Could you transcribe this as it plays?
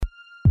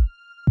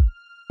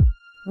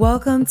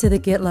Welcome to the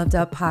Get Loved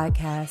Up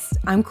podcast.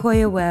 I'm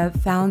Koya Webb,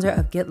 founder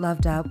of Get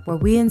Loved Up, where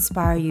we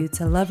inspire you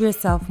to love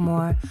yourself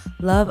more,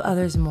 love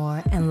others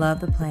more, and love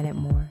the planet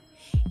more.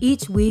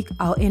 Each week,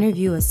 I'll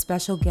interview a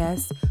special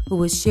guest who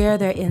will share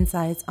their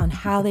insights on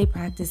how they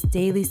practice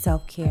daily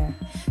self-care,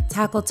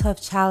 tackle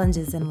tough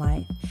challenges in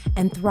life,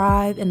 and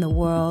thrive in the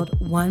world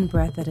one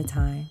breath at a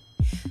time.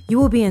 You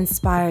will be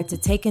inspired to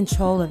take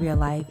control of your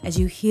life as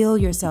you heal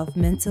yourself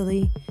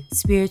mentally,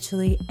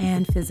 spiritually,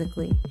 and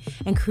physically,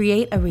 and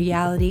create a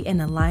reality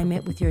in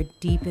alignment with your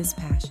deepest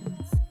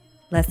passions.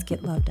 Let's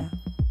get loved up.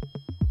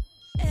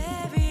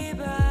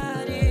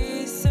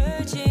 Everybody's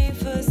searching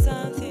for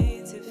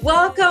something to feel.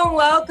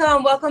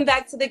 Welcome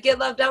back to the Get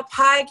Loved Up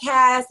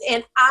podcast.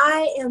 And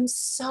I am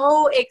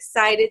so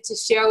excited to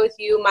share with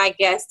you my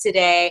guest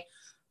today.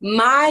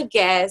 My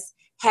guest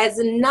has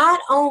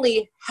not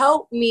only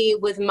helped me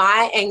with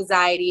my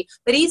anxiety,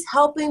 but he's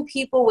helping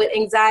people with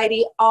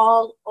anxiety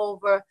all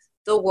over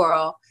the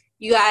world.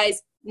 You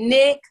guys,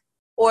 Nick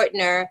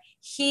Ortner,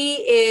 he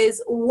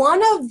is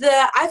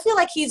I feel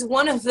like he's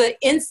one of the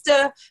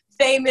Insta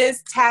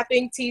famous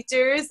tapping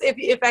teachers,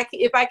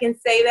 if I can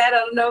say that. I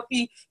don't know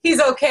if he's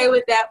okay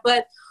with that,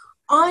 but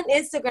on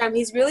Instagram,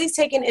 he's really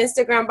taken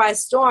Instagram by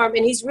storm,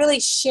 and he's really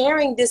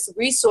sharing this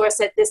resource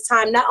at this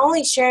time, not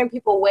only sharing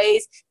people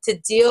ways to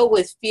deal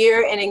with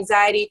fear and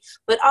anxiety,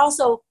 but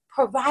also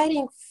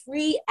providing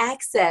free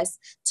access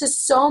to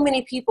so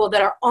many people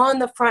that are on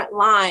the front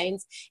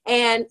lines,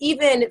 and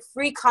even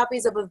free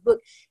copies of a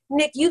book.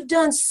 Nick, you've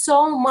done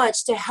so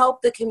much to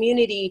help the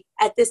community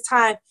at this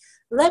time.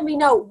 Let me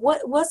know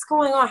what's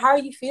going on. How are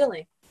you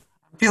feeling?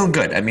 I'm feeling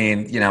good. I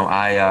mean,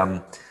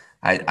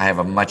 I have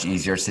a much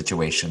easier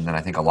situation than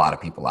I think a lot of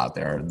people out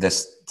there.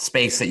 This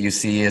space that you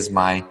see is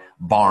my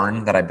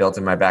barn that I built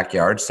in my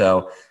backyard.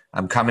 So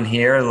I'm coming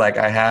here like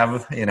I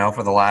have,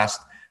 for the last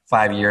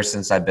 5 years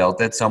since I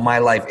built it. So my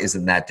life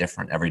isn't that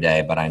different every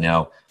day, but I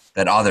know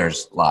that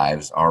others'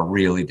 lives are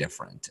really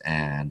different,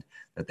 and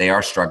that they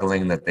are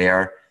struggling, that they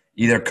are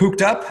either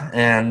cooped up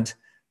and,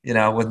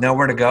 with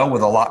nowhere to go,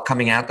 with a lot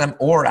coming at them,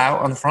 or out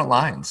on the front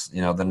lines,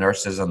 the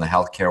nurses and the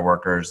healthcare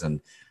workers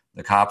and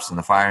the cops and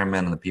the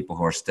firemen and the people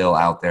who are still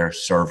out there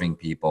serving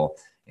people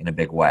in a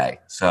big way.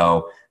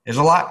 So there's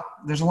a lot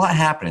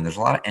happening. There's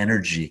a lot of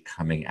energy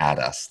coming at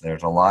us.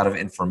 There's a lot of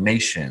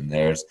information.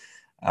 There's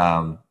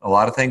a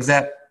lot of things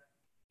that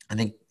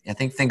I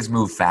think things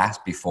moved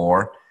fast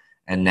before,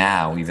 and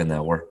now, even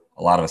though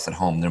a lot of us at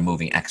home, they're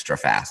moving extra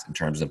fast in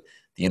terms of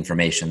the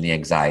information, the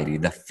anxiety,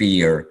 the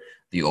fear,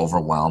 the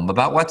overwhelm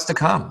about what's to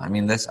come. I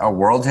mean, our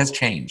world has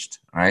changed,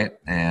 right?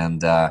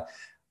 And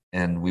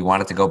we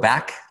want it to go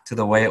back to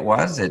the way it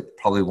was. It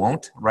probably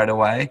won't right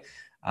away,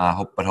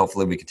 but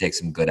hopefully we can take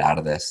some good out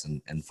of this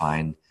and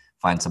find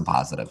some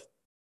positive.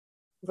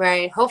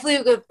 Right. Hopefully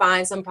we could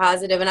find some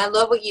positive. And I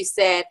love what you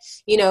said.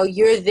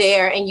 You're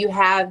there and you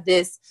have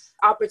this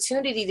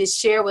opportunity to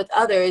share with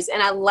others.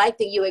 And I like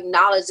that you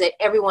acknowledge that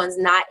everyone's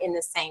not in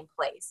the same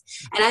place.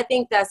 And I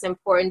think that's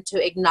important,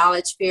 to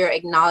acknowledge fear,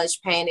 acknowledge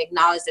pain,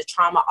 acknowledge the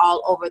trauma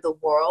all over the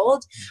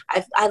world.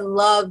 I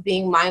love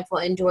being mindful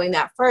and doing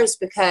that first,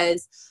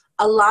 because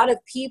a lot of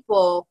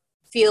people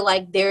feel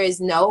like there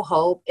is no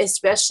hope,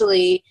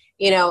 especially,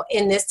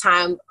 in this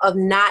time of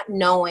not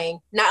knowing,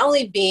 not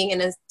only being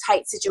in a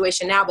tight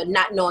situation now, but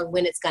not knowing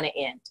when it's going to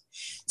end.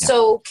 Yeah.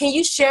 So can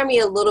you share me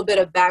a little bit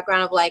of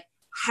background of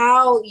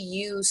how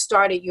you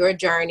started your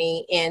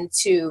journey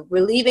into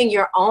relieving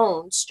your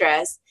own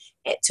stress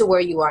to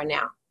where you are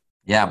now?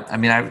 Yeah. I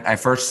mean, I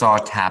first saw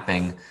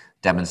tapping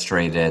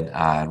demonstrated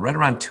right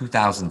around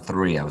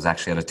 2003. I was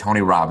actually at a Tony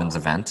Robbins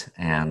event,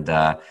 and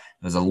it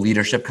was a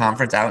leadership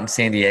conference out in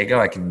San Diego.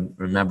 I can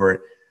remember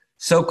it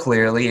so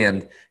clearly.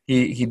 And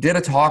he did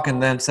a talk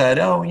and then said,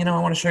 I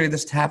want to show you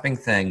this tapping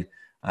thing.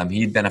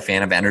 He'd been a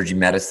fan of energy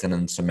medicine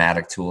and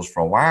somatic tools for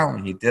a while,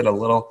 and he did a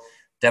little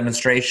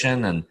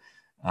demonstration, and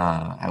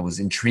I was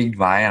intrigued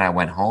by it. I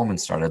went home and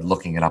started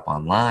looking it up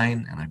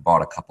online, and I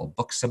bought a couple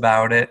books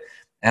about it,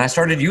 and I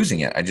started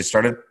using it. I just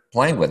started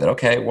playing with it.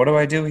 Okay, what do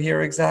I do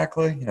here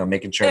exactly?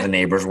 Making sure the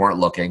neighbors weren't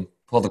looking,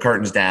 pull the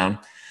curtains down,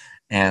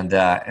 and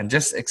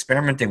just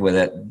experimenting with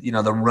it.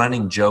 The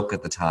running joke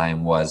at the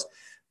time was,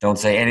 don't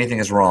say anything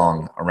is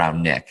wrong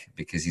around Nick,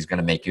 because he's going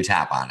to make you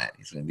tap on it.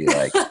 He's going to be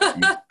like,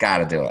 you got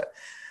to do it.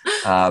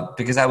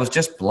 Because I was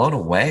just blown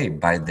away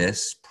by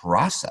this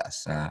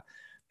process.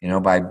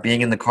 By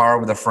being in the car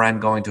with a friend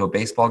going to a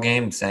baseball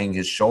game, saying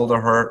his shoulder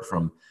hurt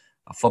from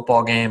a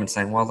football game, and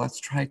saying, well,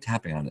 let's try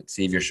tapping on it,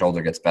 see if your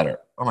shoulder gets better.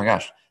 Oh my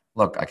gosh,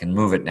 look, I can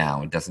move it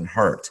now. It doesn't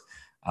hurt.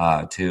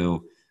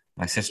 To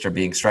my sister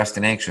being stressed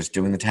and anxious,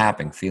 doing the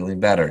tapping, feeling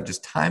better.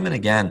 Just time and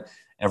again,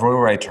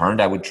 everywhere I turned,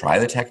 I would try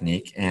the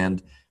technique,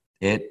 and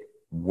it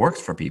worked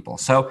for people.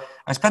 So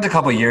I spent a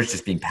couple of years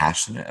just being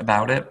passionate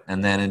about it.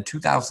 And then in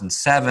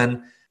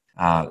 2007,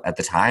 at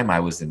the time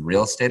I was in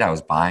real estate. I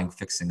was buying,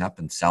 fixing up,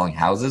 and selling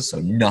houses. So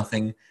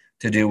nothing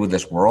to do with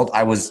this world.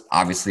 I was,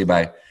 obviously,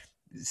 by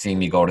seeing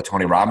me go to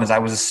Tony Robbins, I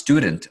was a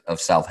student of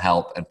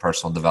self-help and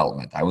personal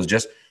development. I was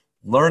just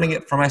learning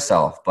it for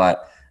myself.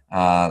 But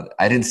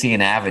I didn't see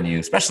an avenue,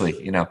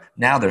 especially,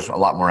 now there's a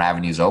lot more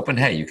avenues open.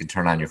 Hey, you can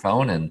turn on your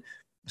phone and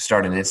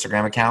start an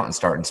Instagram account and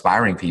start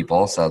inspiring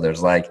people. So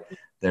there's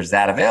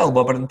that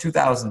available. But in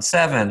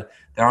 2007,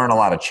 there aren't a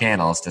lot of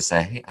channels to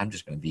say, hey, I'm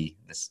just going to be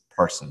this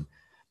person.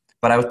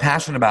 But I was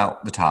passionate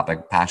about the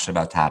topic, passionate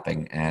about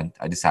tapping, and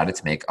I decided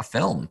to make a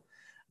film.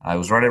 I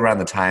was right around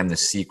the time The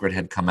Secret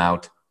had come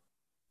out.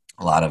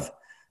 A lot of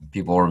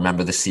people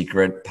remember The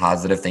Secret,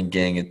 positive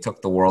thinking. It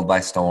took the world by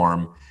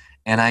storm.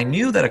 And I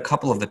knew that a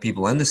couple of the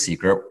people in The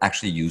Secret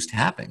actually used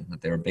tapping,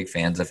 that they were big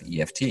fans of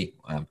EFT,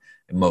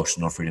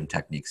 emotional freedom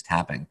techniques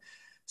tapping.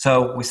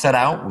 So we set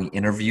out, we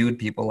interviewed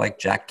people like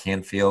Jack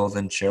Canfield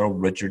and Cheryl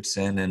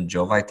Richardson and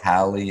Joe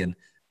Vitale and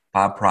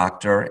Bob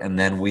Proctor. And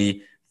then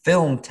we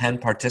filmed 10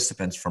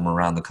 participants from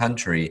around the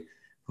country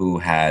who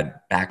had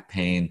back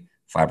pain,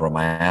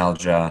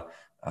 fibromyalgia,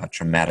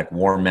 traumatic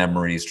war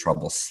memories,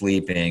 trouble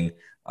sleeping,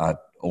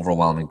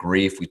 overwhelming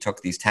grief. We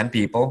took these 10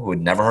 people who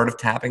had never heard of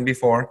tapping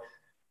before,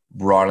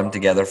 brought them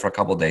together for a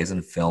couple of days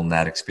and filmed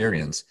that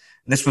experience.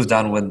 And this was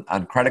done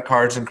on credit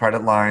cards and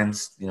credit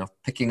lines,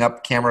 picking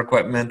up camera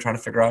equipment, trying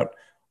to figure out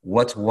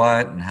what's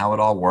what and how it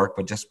all worked,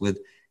 but just with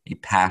a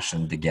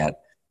passion to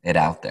get it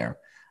out there.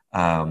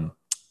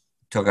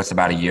 Took us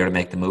about a year to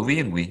make the movie,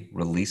 and we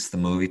released the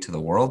movie to the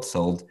world,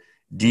 sold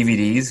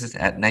DVDs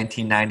at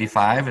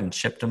 $19.95 and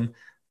shipped them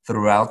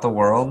throughout the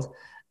world.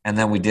 And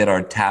then we did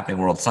our Tapping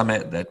World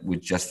Summit that we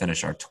just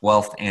finished our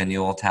 12th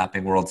annual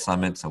Tapping World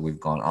Summit. So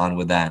we've gone on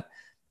with that.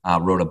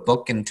 Wrote a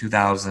book in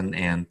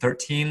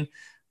 2013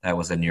 that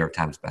was a New York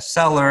Times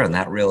bestseller, and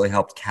that really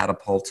helped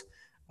catapult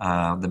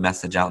the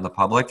message out in the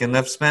public. And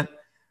I've spent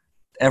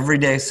every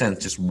day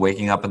since just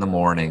waking up in the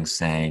morning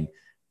saying,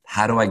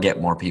 how do I get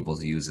more people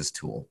to use this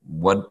tool?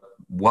 What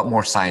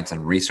more science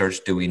and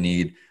research do we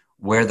need?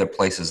 Where are the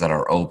places that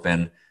are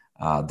open?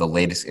 The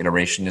latest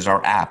iteration is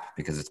our app,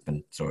 because it's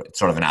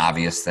sort of an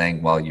obvious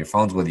thing. Well, your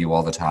phone's with you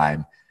all the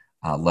time.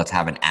 Let's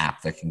have an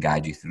app that can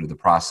guide you through the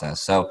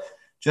process. So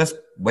just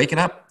waking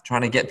up,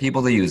 trying to get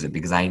people to use it,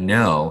 because I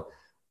know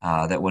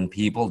that when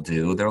people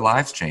do, their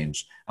lives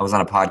change. I was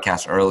on a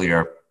podcast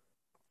earlier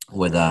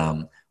with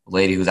a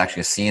lady who's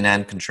actually a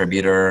CNN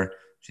contributor.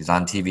 She's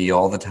on TV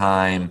all the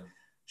time.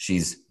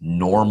 She's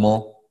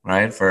normal,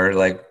 right?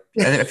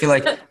 I feel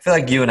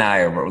like you and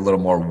I are a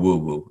little more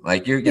woo-woo.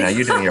 Like you're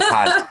doing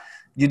your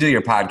you do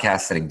your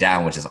podcast sitting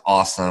down, which is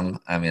awesome.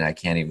 I mean, I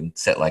can't even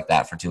sit like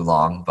that for too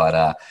long,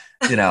 but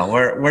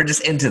we're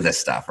just into this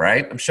stuff,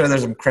 right? I'm sure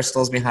there's some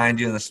crystals behind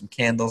you and there's some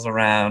candles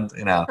around,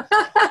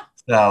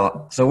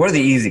 So we're the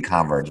easy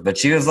converts. But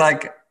she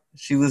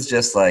was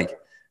just like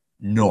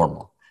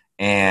normal.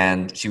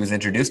 And she was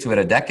introduced to it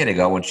a decade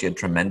ago when she had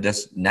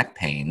tremendous neck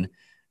pain.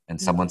 And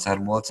someone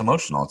said, well, it's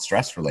emotional, it's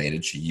stress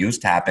related. She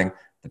used tapping,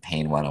 the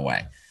pain went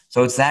away.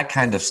 So it's that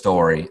kind of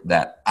story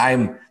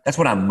that's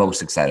what I'm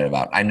most excited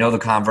about. I know the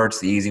converts,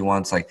 the easy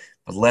ones,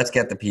 but let's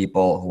get the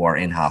people who are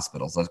in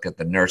hospitals. Let's get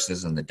the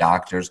nurses and the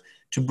doctors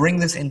to bring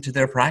this into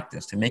their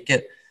practice, to make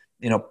it,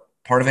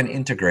 part of an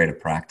integrated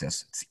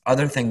practice. It's the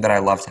other thing that I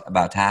love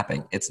about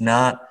tapping. It's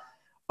not,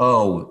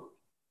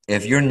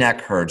 if your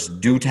neck hurts,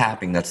 do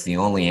tapping. That's the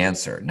only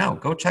answer. No,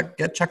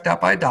 get checked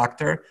out by a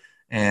doctor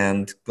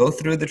and go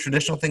through the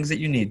traditional things that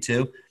you need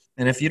to.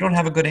 And if you don't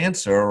have a good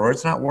answer or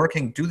it's not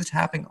working, do the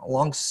tapping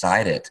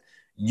alongside it.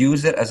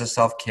 Use it as a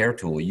self-care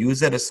tool.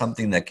 Use it as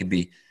something that could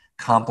be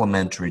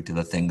complementary to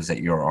the things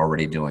that you're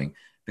already doing.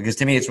 Because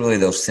to me, it's really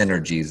those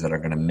synergies that are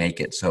going to make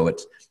it so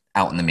it's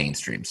out in the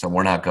mainstream. So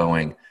we're not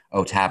going,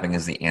 tapping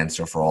is the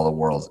answer for all the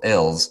world's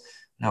ills.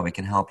 No, it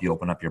can help you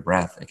open up your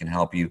breath. It can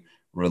help you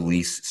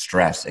release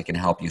stress. It can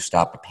help you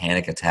stop a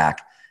panic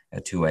attack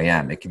at 2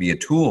 a.m. It can be a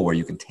tool where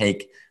you can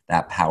take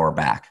that power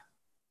back.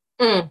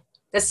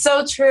 That's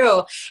so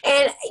true.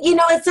 And,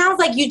 it sounds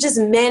like you just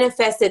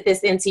manifested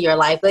this into your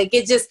life. Like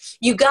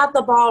you got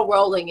the ball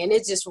rolling and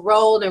it just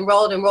rolled and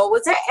rolled and rolled.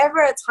 Was there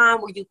ever a time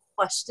where you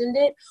questioned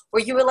it,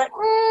 where you were like,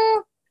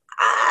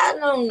 I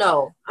don't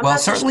know? Well,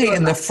 certainly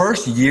in the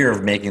first year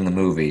of making the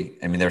movie,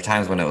 I mean, there were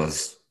times when it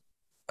was,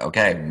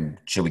 okay,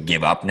 should we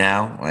give up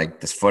now? Like,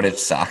 this footage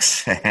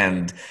sucks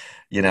and,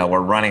 we're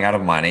running out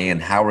of money,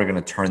 and how we're going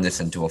to turn this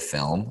into a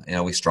film.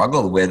 We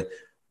struggled with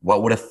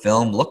what would a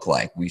film look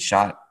like. We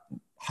shot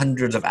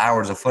hundreds of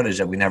hours of footage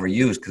that we never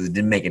used because it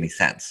didn't make any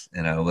sense.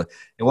 It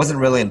wasn't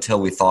really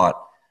until we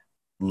thought,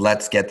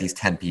 let's get these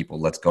 10 people,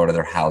 let's go to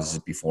their houses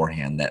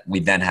beforehand, that we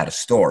then had a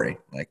story.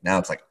 Like, now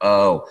it's like,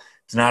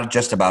 it's not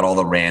just about all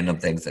the random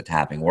things that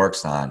tapping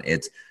works on.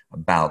 It's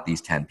about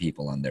these 10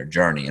 people and their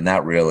journey. And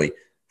that really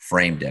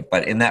framed it.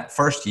 But in that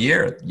first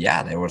year,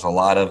 there was a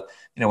lot of,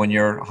 when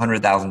you're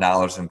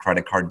 $100,000 in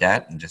credit card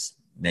debt and just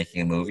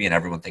making a movie and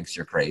everyone thinks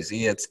you're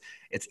crazy, it's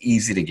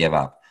easy to give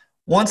up.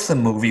 Once the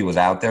movie was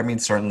out there, I mean,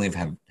 certainly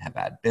have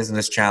had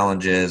business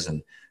challenges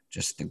and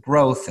just the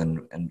growth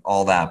and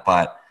all that.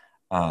 But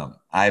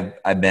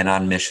I've been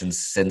on missions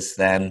since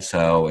then.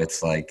 So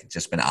it's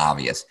just been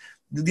obvious.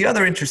 The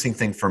other interesting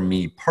thing for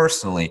me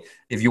personally,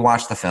 if you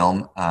watch the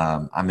film,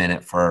 I'm in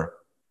it for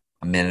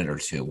a minute or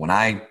two. When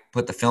I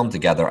put the film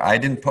together, I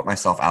didn't put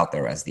myself out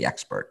there as the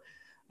expert.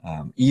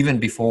 Even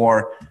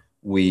before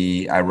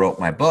I wrote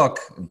my book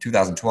in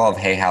 2012,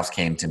 Hay House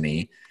came to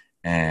me,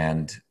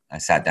 and I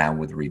sat down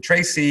with Reed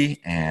Tracy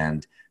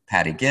and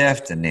Patty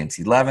Gift and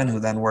Nancy Levin, who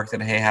then worked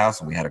at Hay House,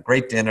 and we had a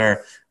great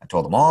dinner. I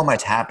told them all my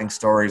tapping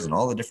stories and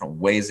all the different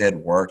ways it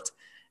worked.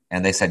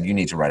 And they said, you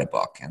need to write a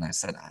book. And I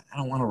said, I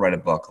don't want to write a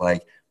book.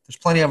 Like, there's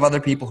plenty of other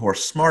people who are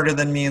smarter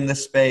than me in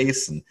this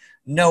space and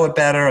know it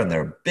better, and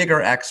they're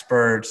bigger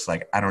experts.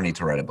 Like, I don't need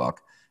to write a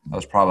book. I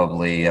was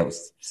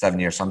 7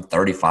 years, so I'm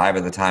 35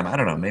 at the time. I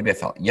don't know. Maybe I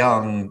felt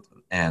young.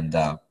 And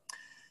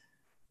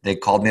they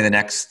called me the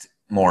next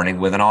morning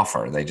with an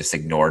offer. They just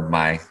ignored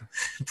my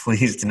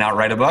pleas to not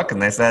write a book.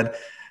 And they said,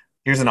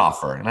 here's an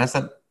offer. And I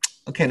said,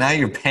 okay, now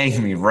you're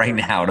paying me right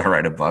now to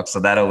write a book.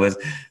 So that always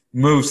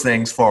moves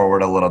things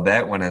forward a little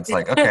bit when it's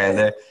like,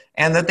 okay,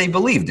 and that they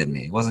believed in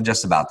me. It wasn't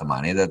just about the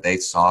money, that they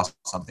saw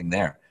something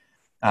there.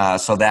 I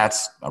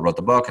wrote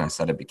the book, and I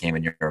said it became a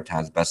New York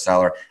Times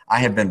bestseller. I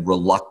have been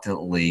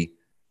reluctantly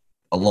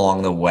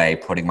along the way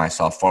putting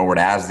myself forward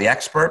as the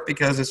expert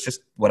because it's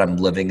just what I'm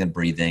living and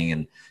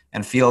breathing,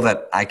 and feel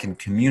that I can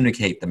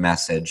communicate the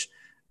message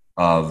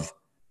of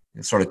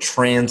sort of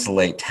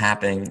translate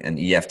tapping and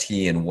EFT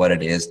and what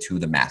it is to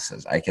the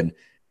masses. I can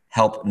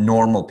help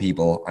normal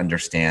people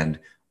understand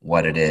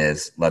what it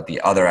is, let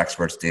the other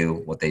experts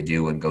do what they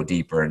do and go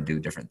deeper and do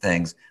different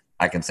things.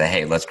 I can say,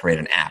 hey, let's create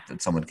an app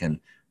that someone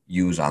can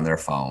use on their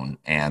phone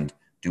and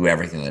do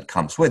everything that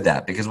comes with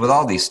that. Because with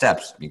all these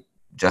steps,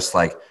 just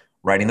like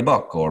writing the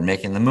book or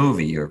making the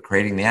movie or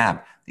creating the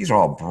app, these are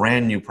all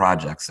brand new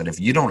projects that if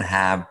you don't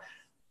have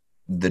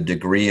the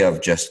degree of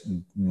just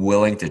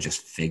willing to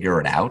just figure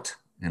it out,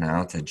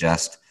 to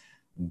just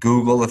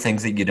Google the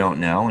things that you don't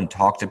know and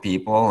talk to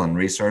people and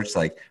research,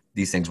 like,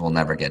 these things will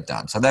never get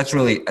done. So that's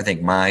really, I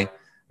think, my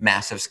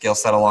massive skill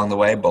set along the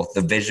way, both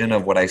the vision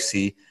of what I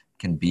see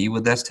can be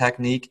with this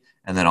technique,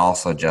 and then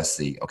also just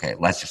okay,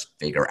 let's just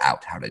figure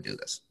out how to do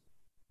this.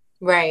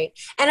 Right.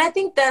 And I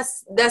think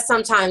that's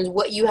sometimes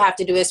what you have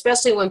to do,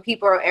 especially when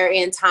people are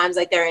in times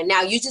like they're in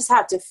now. You just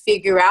have to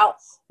figure out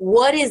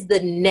what is the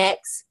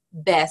next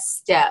best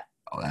step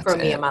for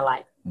me in my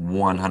life.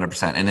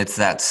 100%. And it's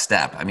that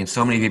step. I mean,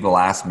 so many people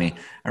ask me,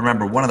 I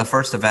remember one of the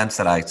first events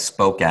that I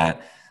spoke at,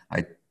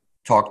 I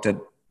talked at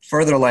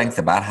further length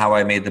about how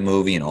I made the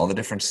movie and all the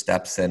different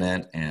steps in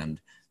it and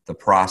the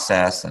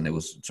process. And it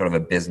was sort of a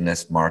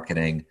business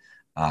marketing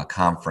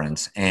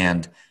conference,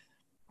 and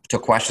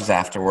took questions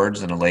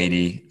afterwards. And a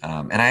lady,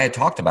 and I had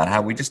talked about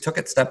how we just took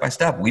it step by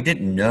step. We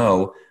didn't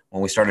know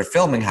when we started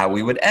filming how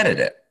we would edit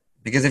it,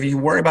 because if you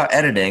worry about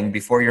editing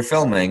before you're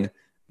filming,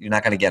 you're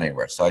not going to get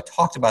anywhere. So I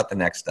talked about the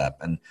next step,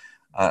 and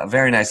a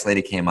very nice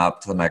lady came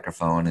up to the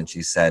microphone and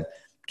she said,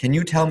 can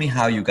you tell me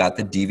how you got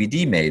the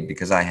DVD made?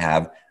 Because I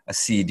have a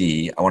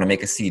CD. I want to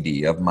make a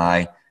CD of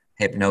my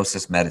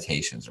hypnosis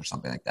meditations or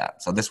something like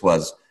that. So this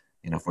was,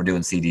 if we're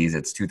doing CDs,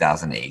 it's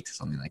 2008,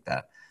 something like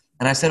that.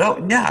 And I said,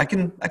 oh yeah, I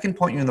can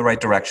point you in the right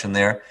direction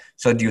there.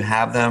 So do you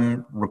have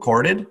them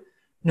recorded?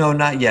 No,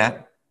 not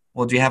yet.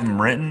 Well, do you have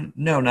them written?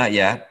 No, not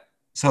yet.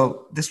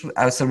 So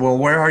I said, well,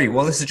 where are you?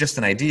 Well, this is just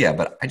an idea,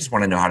 but I just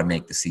want to know how to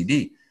make the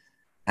CD.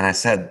 And I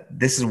said,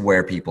 this is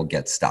where people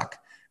get stuck,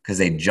 because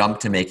they jump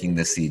to making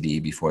the CD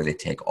before they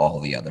take all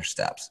the other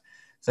steps.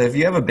 So if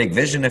you have a big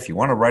vision, if you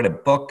want to write a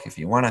book, if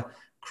you want to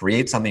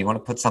create something, you want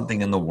to put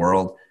something in the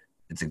world,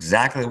 it's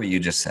exactly what you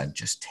just said.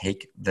 Just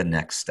take the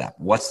next step.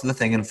 What's the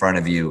thing in front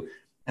of you?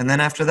 And then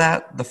after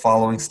that, the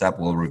following step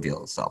will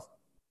reveal itself.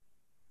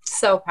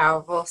 So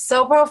powerful,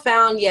 so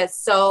profound, yet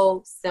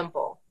so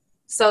simple.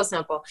 So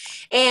simple.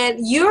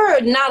 And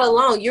you're not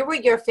alone. You're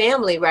with your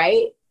family,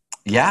 right?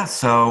 Yeah.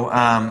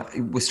 So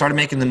we started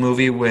making the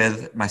movie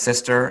with my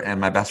sister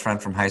and my best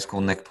friend from high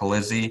school, Nick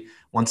Polizzi.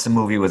 Once the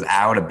movie was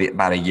out,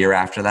 about a year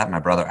after that, my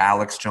brother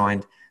Alex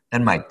joined.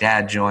 Then my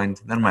dad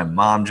joined. Then my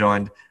mom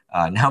joined.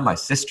 Now my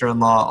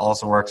sister-in-law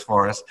also works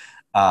for us.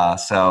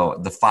 So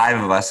the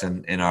five of us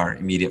in our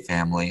immediate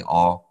family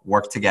all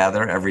work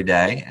together every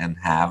day and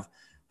have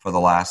for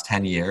the last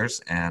 10 years.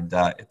 And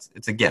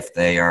it's a gift.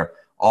 They are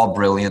all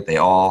brilliant. They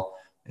all,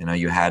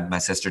 you had my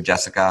sister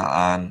Jessica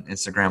on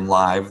Instagram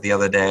Live the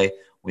other day.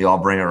 We all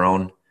bring our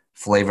own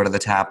flavor to the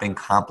tapping,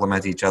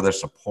 complement each other,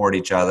 support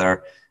each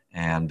other,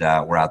 and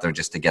we're out there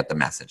just to get the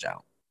message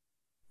out.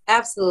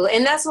 Absolutely.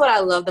 And that's what I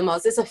love the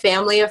most. It's a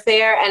family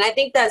affair. And I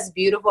think that's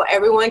beautiful.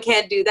 Everyone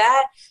can't do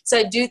that. So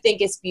I do think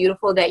it's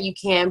beautiful that you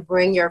can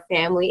bring your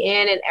family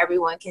in and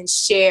everyone can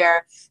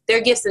share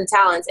their gifts and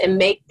talents and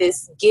make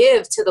this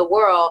give to the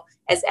world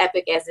as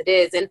epic as it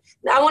is. And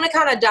I want to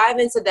kind of dive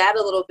into that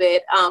a little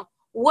bit.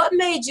 What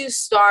made you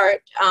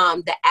start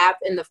the app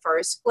in the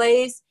first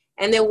place?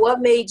 And then what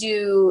made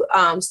you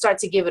start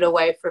to give it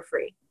away for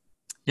free?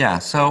 Yeah.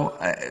 So,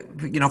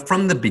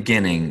 from the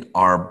beginning,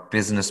 our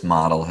business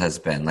model has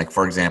been, like,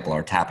 for example,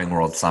 our Tapping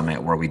World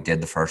Summit, where we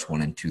did the first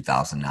one in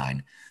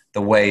 2009.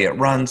 The way it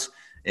runs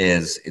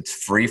is it's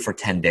free for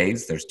 10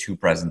 days. There's 2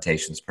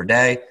 presentations per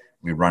day.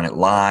 We run it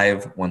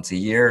live once a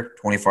year.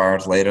 24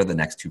 hours later, the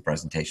next 2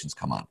 presentations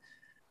come on.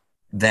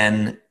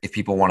 Then if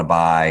people want to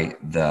buy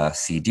the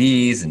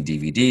CDs and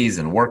DVDs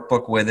and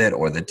workbook with it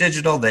or the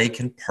digital, they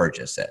can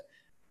purchase it.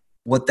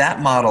 What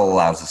that model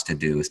allows us to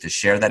do is to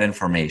share that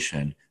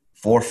information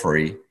for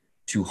free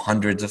to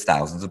hundreds of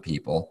thousands of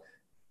people,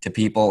 to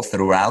people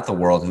throughout the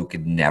world who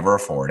could never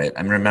afford it.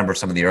 I remember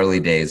some of the early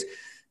days,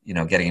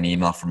 getting an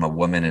email from a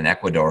woman in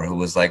Ecuador who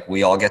was like,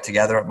 we all get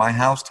together at my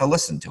house to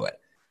listen to it.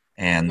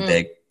 And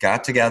they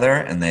got together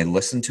and they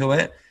listened to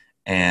it,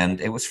 and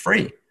it was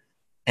free.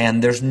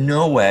 And there's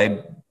no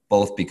way,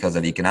 both because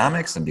of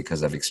economics and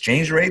because of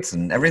exchange rates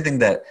and everything,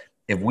 that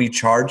if we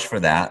charge for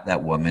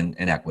that woman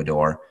in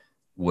Ecuador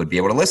would be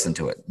able to listen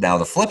to it. Now,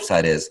 the flip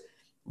side is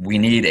we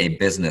need a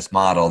business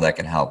model that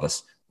can help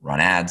us run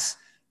ads,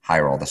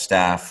 hire all the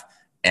staff,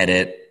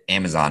 edit,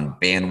 Amazon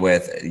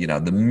bandwidth,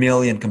 the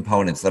million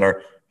components that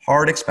are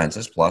hard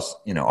expenses, plus,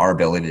 our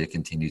ability to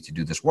continue to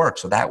do this work.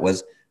 So that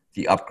was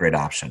the upgrade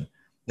option.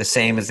 The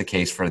same is the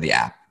case for the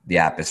app. The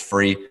app is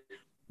free.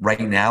 Right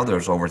now,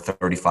 there's over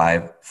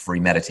 35 free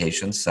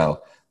meditations.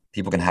 So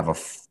people can have a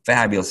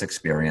fabulous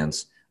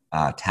experience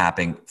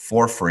tapping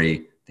for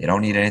free. They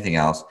don't need anything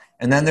else.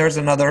 And then there's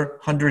another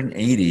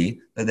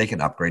 180 that they can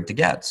upgrade to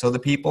get. So the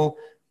people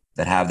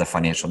that have the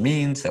financial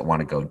means, that want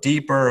to go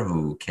deeper,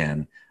 who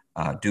can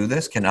do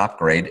this, can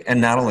upgrade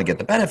and not only get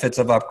the benefits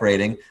of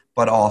upgrading,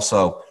 but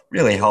also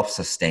really help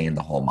sustain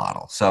the whole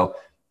model. So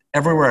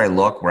everywhere I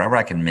look, wherever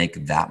I can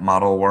make that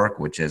model work,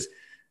 which is,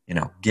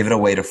 give it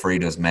away to free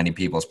to as many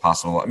people as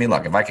possible. I mean,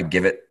 look, if I could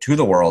give it to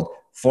the world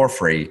for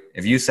free,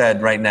 if you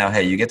said right now,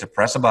 hey, you get to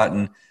press a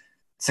button,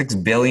 6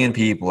 billion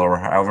people or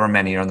however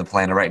many are on the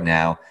planet right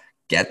now,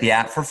 get the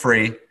app for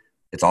free.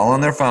 It's all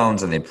on their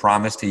phones and they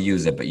promise to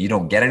use it, but you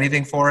don't get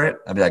anything for it.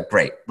 I'd be like,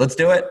 great, let's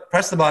do it.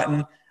 Press the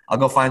button. I'll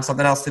go find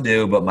something else to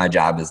do, but my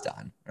job is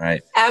done.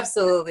 Right.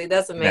 Absolutely.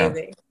 That's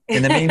amazing.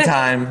 In the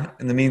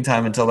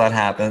meantime, until that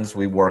happens,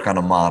 we work on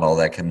a model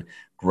that can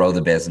grow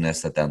the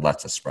business that then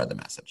lets us spread the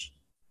message.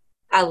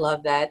 I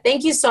love that.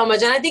 Thank you so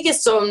much. And I think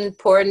it's so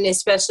important,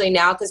 especially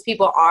now, because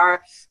people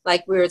are,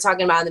 like we were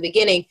talking about in the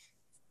beginning,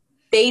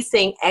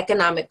 facing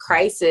economic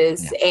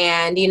crisis.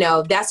 Yeah.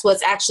 And, that's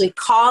what's actually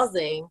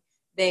causing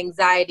the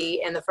anxiety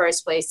in the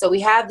first place. So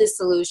we have this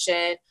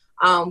solution,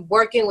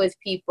 working with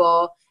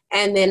people.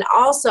 And then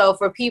also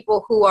for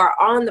people who are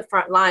on the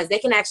front lines, they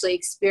can actually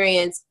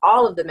experience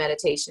all of the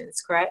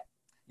meditations, correct?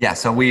 Yeah.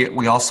 So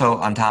we also,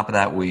 on top of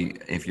that,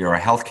 if you're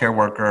a healthcare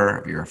worker,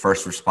 if you're a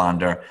first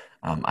responder,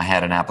 I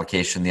had an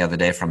application the other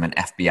day from an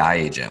FBI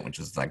agent, which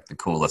was like the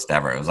coolest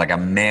ever. It was like a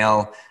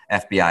male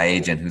FBI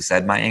agent who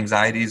said, my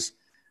anxiety's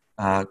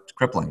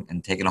crippling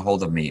and taking a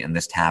hold of me, and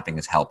this tapping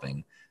is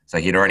helping. So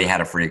he'd already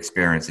had a free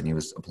experience and he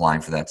was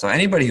applying for that. So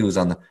anybody who was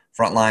on the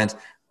front lines,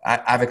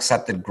 I've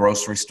accepted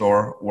grocery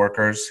store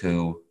workers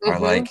who are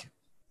like,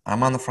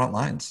 I'm on the front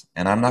lines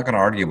and I'm not going to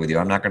argue with you.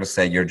 I'm not going to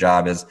say your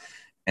job is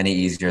any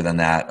easier than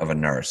that of a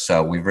nurse.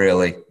 So we've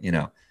really,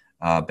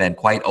 been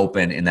quite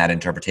open in that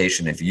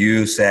interpretation. If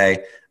you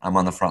say I'm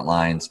on the front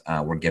lines,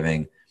 we're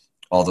giving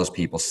all those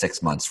people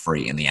 6 months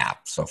free in the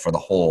app. So for the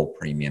whole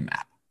premium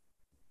app.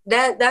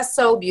 That's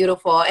so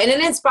beautiful. And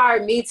it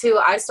inspired me too.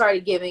 I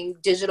started giving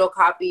digital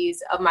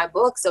copies of my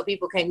book so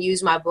people can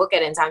use my book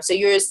at any time. So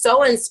you're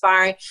so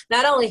inspiring,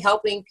 not only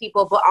helping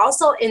people, but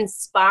also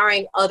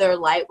inspiring other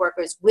light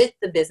workers with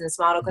the business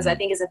model, because I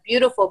think it's a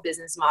beautiful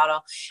business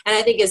model. And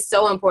I think it's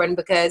so important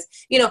because,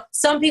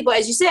 some people,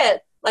 as you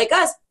said, like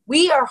us,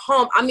 we are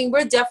home. I mean,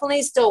 we're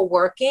definitely still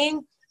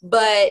working,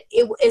 but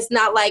it's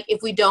not like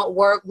if we don't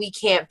work, we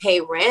can't pay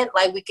rent.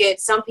 Like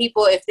some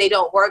people, if they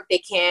don't work, they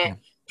can't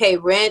pay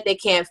rent, they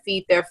can't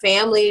feed their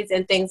families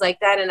and things like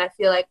that. And I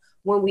feel like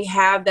when we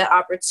have that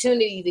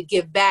opportunity to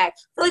give back,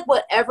 I feel like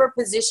whatever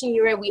position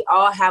you're in, we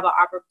all have an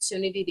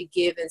opportunity to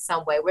give in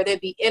some way, whether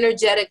it be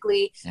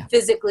energetically,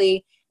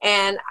 physically.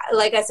 And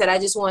like I said, I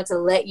just wanted to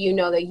let you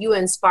know that you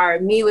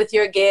inspired me with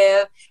your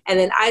give. And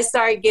then I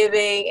started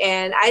giving,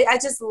 and I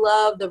just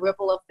love the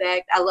ripple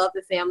effect. I love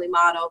the family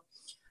model.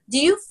 Do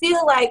you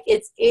feel like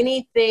it's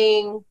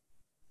anything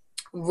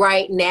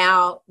right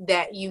now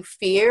that you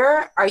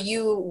fear? Are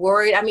you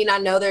worried? I mean, I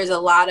know there's a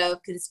lot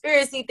of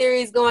conspiracy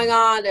theories going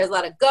on. There's a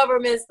lot of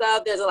government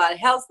stuff. There's a lot of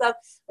health stuff.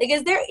 Like,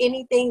 is there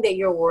anything that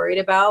you're worried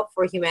about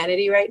for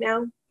humanity right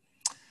now?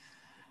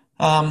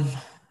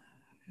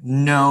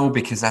 No,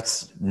 because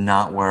that's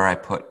not where I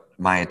put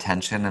my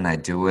attention, and I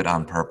do it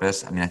on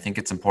purpose. I mean, I think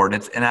it's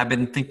important. And I've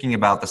been thinking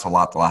about this a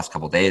lot the last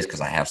couple of days because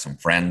I have some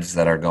friends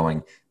that are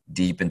going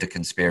deep into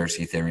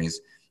conspiracy theories.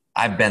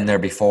 I've been there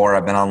before.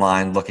 I've been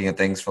online looking at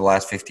things for the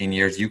last 15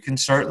 years. You can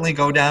certainly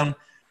go down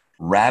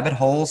rabbit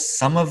holes.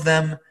 Some of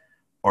them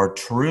are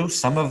true.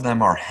 Some of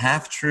them are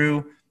half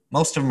true.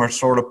 Most of them are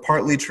sort of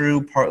partly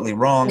true, partly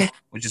wrong,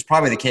 which is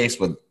probably the case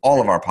with all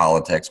of our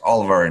politics,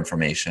 all of our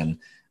information,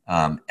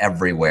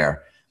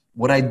 everywhere.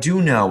 What I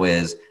do know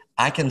is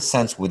I can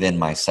sense within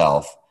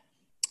myself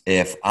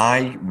if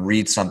I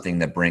read something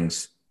that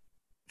brings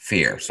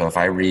fear. So if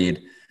I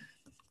read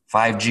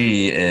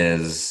 5G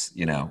is,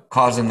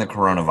 causing the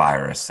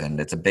coronavirus and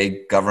it's a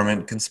big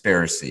government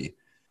conspiracy,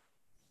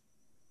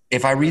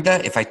 if I read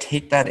that, if I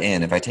take that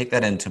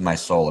into my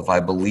soul, if I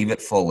believe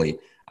it fully,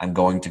 I'm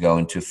going to go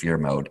into fear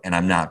mode and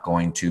I'm not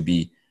going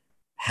to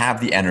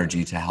have the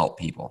energy to help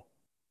people.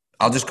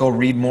 I'll just go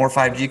read more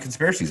 5G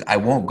conspiracies. I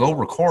won't go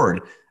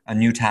record a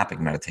new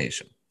tapping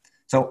meditation.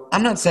 So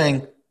I'm not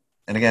saying,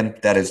 and again,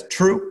 that is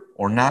true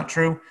or not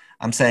true.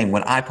 I'm saying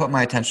when I put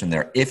my attention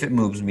there, if it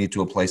moves me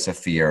to a place of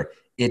fear,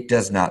 it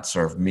does not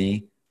serve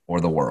me or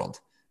the world.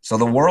 So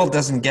the world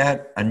doesn't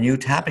get a new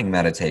tapping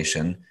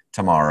meditation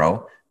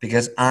tomorrow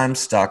because I'm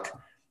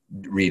stuck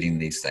reading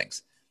these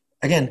things.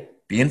 Again,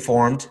 be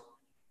informed,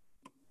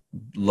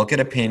 look at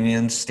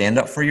opinions, stand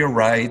up for your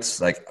rights.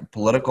 Like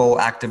political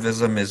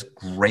activism is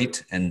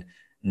great and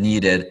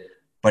needed,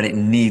 but it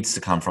needs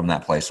to come from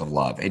that place of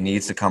love. It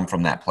needs to come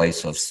from that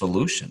place of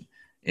solution.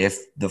 If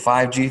the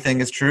 5G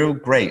thing is true,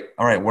 great.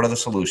 All right, what are the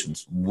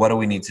solutions? What do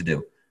we need to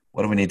do?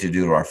 What do we need to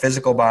do to our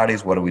physical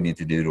bodies? What do we need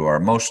to do to our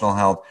emotional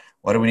health?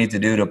 What do we need to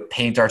do to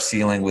paint our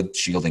ceiling with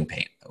shielding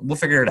paint? We'll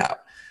figure it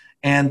out.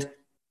 And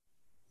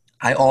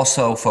I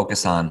also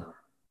focus on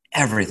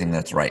everything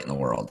that's right in the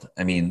world.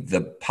 I mean,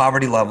 the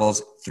poverty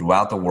levels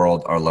throughout the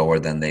world are lower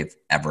than they've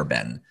ever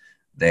been.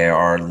 There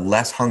are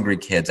less hungry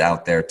kids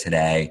out there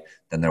today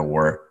than there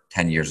were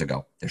 10 years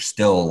ago. There's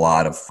still a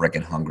lot of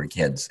freaking hungry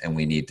kids, and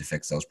we need to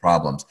fix those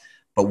problems.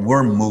 But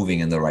we're moving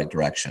in the right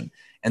direction.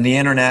 And the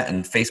internet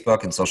and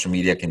Facebook and social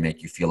media can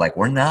make you feel like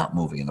we're not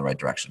moving in the right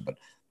direction. But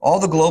all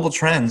the global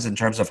trends in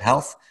terms of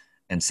health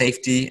and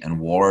safety and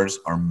wars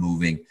are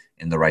moving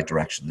in the right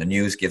direction. The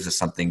news gives us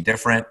something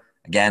different.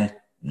 Again,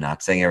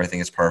 not saying everything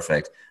is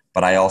perfect,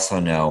 but I also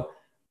know,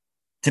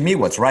 to me,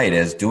 what's right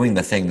is doing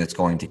the thing that's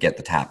going to get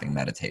the tapping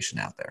meditation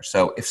out there.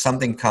 So if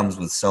something comes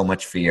with so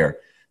much fear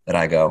that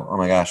I go, oh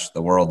my gosh,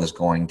 the world is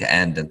going to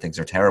end and things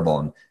are terrible,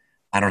 and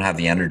I don't have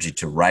the energy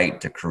to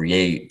write, to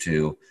create,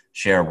 to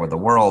share with the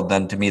world,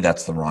 then to me,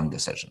 that's the wrong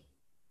decision.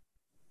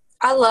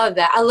 I love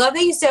that. I love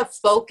that you said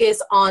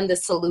focus on the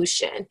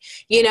solution,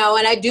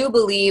 and I do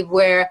believe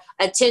where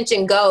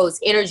attention goes,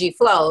 energy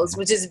flows,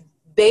 which is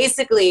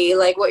basically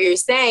like what you're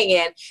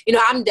saying. And,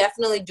 I'm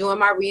definitely doing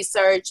my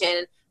research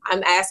and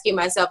I'm asking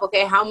myself,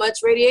 okay, how much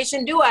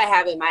radiation do I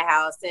have in my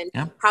house? And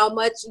how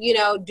much,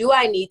 do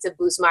I need to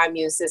boost my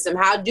immune system?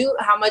 How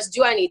much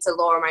do I need to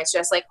lower my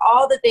stress? Like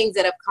all the things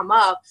that have come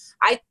up,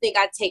 I think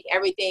I take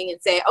everything and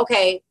say,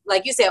 okay,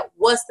 like you said,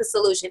 what's the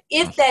solution?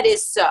 If that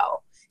is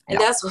so, and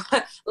that's what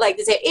I like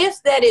to say,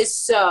 if that is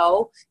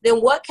so,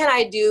 then what can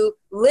I do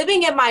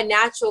living in my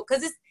natural,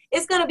 because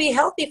it's going to be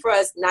healthy for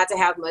us not to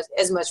have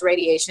as much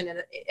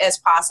radiation as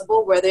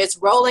possible, whether it's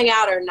rolling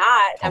out or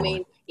not. Totally. I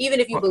mean, even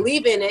if you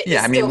believe in it,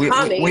 it's still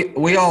coming.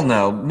 We all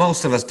know,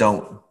 most of us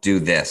don't do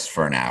this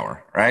for an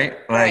hour,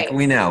 right? Like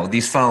we know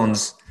these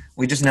phones,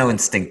 we just know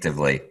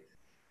instinctively.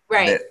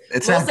 Right.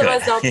 It's most of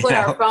us don't put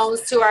our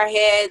phones to our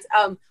heads.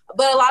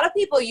 But a lot of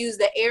people use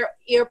the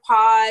ear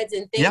pods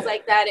and things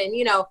like that. And,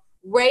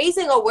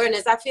 raising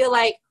awareness, I feel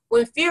like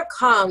when fear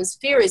comes,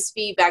 fear is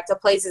feedback to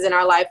places in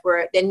our life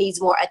where that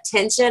needs more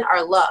attention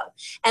or love.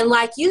 And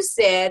like you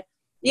said,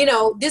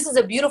 this is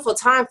a beautiful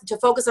time to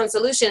focus on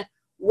solution.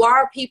 Why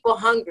are people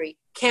hungry?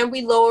 Can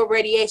we lower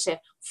radiation?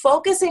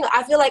 Focusing,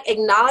 I feel like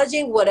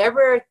acknowledging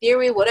whatever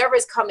theory, whatever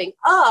is coming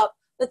up,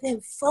 but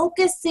then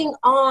focusing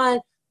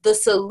on the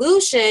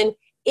solution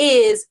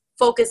is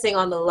focusing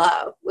on the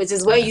love, which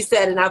is what you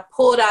said. And I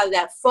pulled out of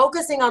that,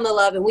 focusing on the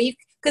love. And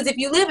because if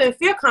you live in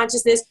fear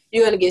consciousness,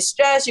 you're going to get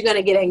stressed, you're going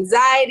to get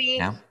anxiety.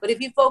 Yeah. But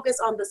if you focus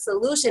on the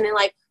solution and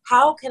like,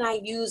 how can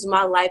I use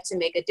my life to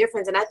make a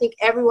difference? And I think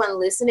everyone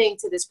listening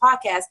to this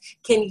podcast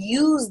can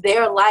use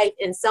their life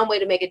in some way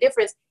to make a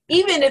difference,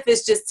 even if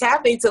it's just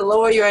tapping to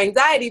lower your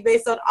anxiety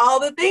based on all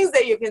the things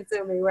that you're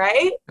consuming,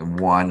 right?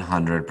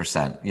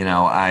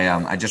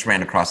 100%. I just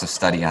ran across a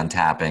study on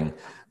tapping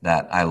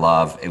that I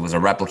love. It was a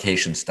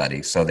replication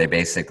study. So they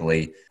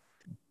basically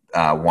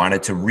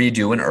wanted to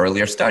redo an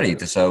earlier study.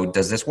 So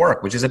does this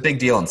work? Which is a big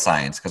deal in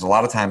science, because a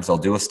lot of times they'll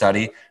do a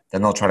study,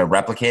 then they'll try to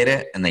replicate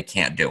it and they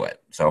can't do it.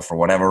 So for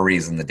whatever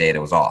reason, the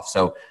data was off.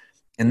 So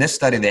in this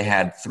study, they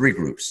had 3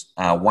 groups.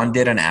 One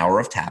did an hour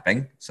of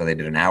tapping. So they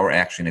did an hour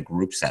actually in a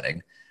group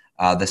setting.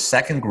 The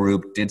second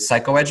group did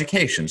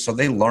psychoeducation. So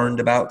they learned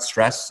about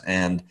stress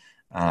and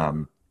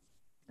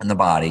the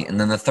body. And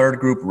then the third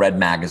group read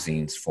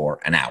magazines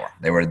for an hour.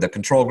 They were the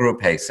control group.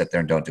 Hey, sit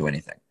there and don't do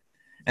anything.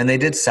 And they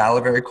did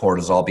salivary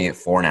cortisol, be it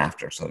before and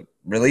after. So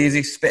really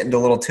easy, spit into a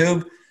little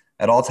tube.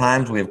 At all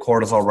times, we have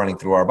cortisol running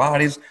through our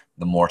bodies.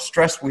 The more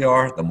stressed we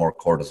are, the more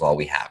cortisol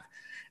we have.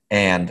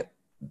 And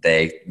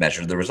they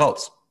measured the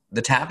results.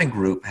 The tapping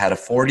group had a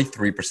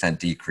 43%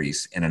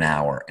 decrease in an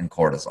hour in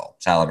cortisol,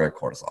 salivary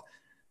cortisol.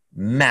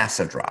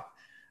 Massive drop.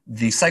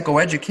 The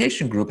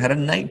psychoeducation group had a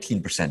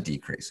 19%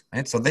 decrease.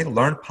 Right? So they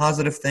learned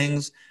positive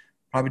things,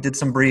 probably did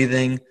some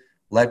breathing,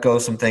 let go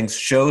of some things,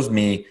 shows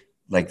me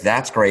like,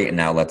 that's great. And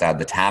now let's add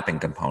the tapping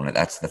component.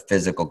 That's the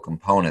physical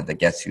component that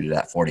gets you to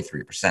that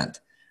 43%.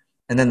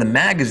 And then the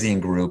magazine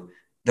group,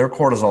 their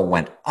cortisol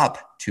went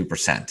up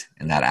 2%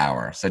 in that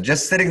hour. So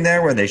just sitting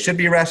there where they should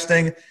be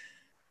resting,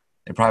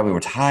 they probably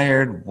were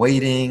tired,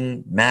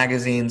 waiting,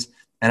 magazines.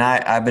 And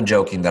I've been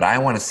joking that I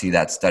want to see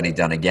that study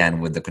done again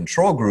with the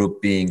control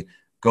group being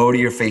go to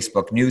your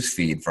Facebook news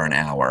feed for an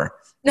hour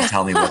and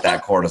tell me what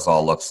that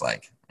cortisol looks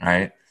like,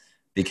 right?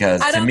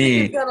 Because to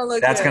me,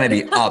 that's going to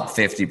be up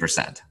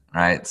 50%,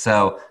 right?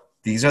 So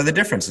these are the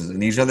differences,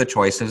 and these are the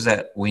choices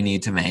that we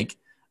need to make.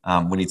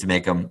 We need to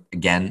make them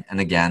again and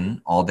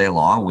again all day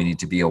long. We need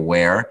to be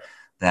aware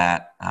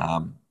that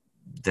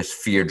this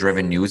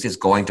fear-driven news is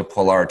going to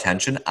pull our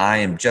attention. I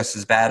am just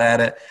as bad at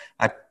it.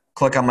 I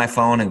click on my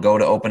phone and go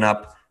to open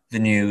up the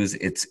news.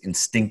 It's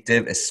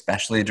instinctive,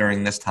 especially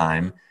during this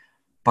time.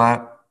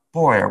 But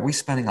boy, are we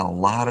spending a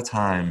lot of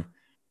time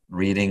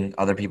reading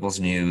other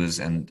people's news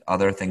and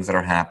other things that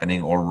are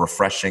happening, or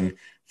refreshing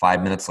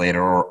 5 minutes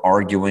later, or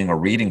arguing or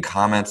reading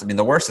comments. I mean,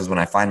 the worst is when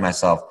I find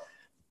myself,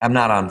 I'm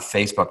not on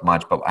Facebook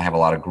much, but I have a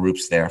lot of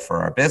groups there for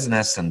our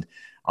business, and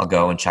I'll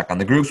go and check on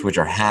the groups, which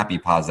are happy,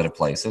 positive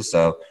places.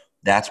 So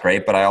that's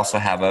great. But I also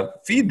have a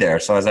feed there.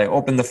 So as I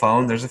open the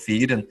phone, there's a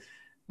feed, and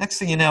next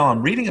thing you know,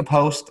 I'm reading a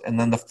post, and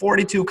then the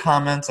 42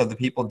 comments of the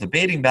people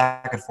debating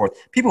back and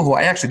forth, people who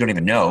I actually don't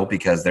even know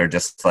because they're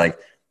just like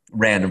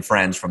random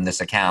friends from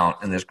this account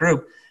and this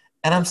group.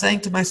 And I'm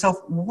saying to myself,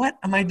 what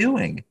am I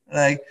doing?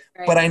 Like,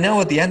 right. But I know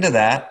at the end of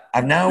that,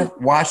 I've now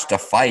watched a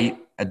fight,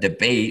 a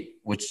debate,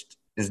 which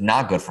is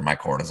not good for my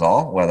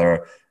cortisol,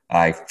 whether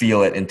I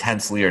feel it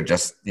intensely or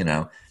just,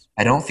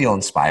 I don't feel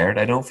inspired.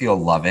 I don't feel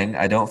loving.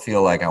 I don't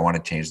feel like I want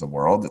to change the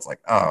world. It's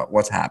like, oh,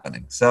 what's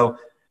happening? So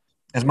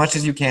as much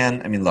as you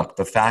can, I mean, look,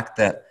 the fact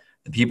that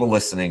the people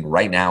listening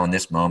right now in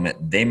this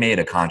moment, they made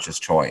a conscious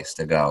choice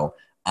to go,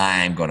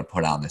 I'm going to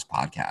put on this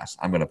podcast.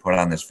 I'm going to put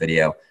on this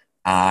video.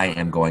 I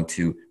am going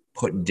to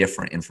put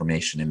different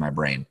information in my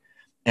brain.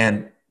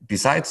 And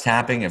besides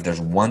tapping, if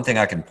there's one thing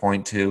I can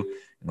point to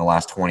in the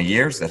last 20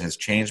 years that has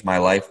changed my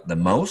life the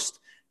most,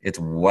 it's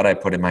what I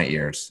put in my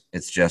ears.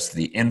 It's just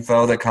the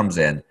info that comes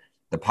in,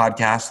 the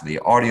podcasts, the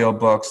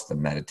audiobooks, the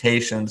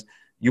meditations.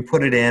 You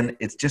put it in,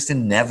 it's just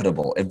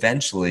inevitable.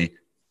 Eventually,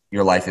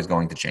 your life is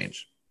going to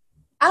change.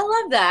 I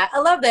love that.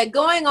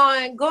 Going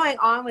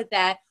on with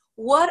that,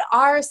 what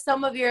are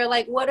some of your,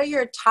 what are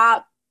your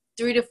top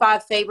 3 to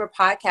 5 favorite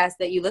podcasts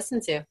that you listen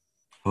to?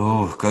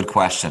 Oh, good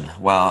question.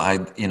 Well,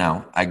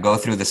 I go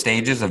through the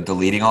stages of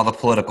deleting all the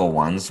political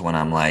ones when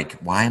I'm like,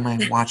 why am I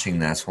watching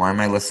this? Why am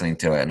I listening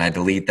to it? And I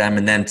delete them,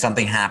 and then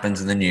something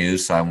happens in the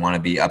news, so I want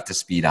to be up to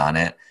speed on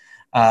it.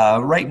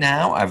 Right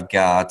now, I've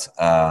got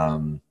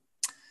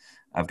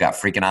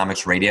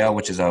Freakonomics Radio,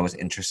 which is always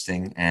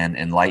interesting and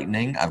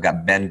enlightening. I've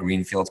got Ben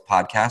Greenfield's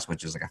podcast,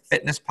 which is like a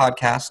fitness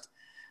podcast.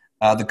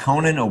 The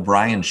Conan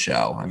O'Brien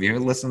Show. Have you ever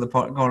listened to the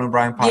Conan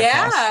O'Brien podcast?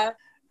 Yeah.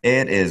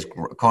 It is.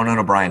 Conan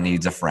O'Brien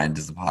Needs a Friend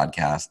is the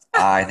podcast.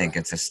 I think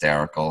it's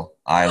hysterical.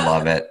 I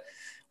love it.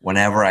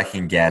 Whenever I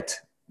can get,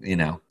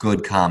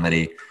 good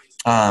comedy.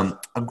 A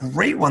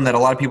great one that a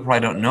lot of people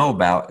probably don't know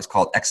about is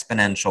called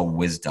Exponential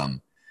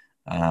Wisdom.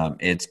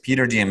 It's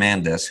Peter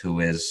Diamandis, who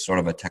is sort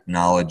of a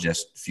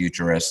technologist,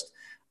 futurist,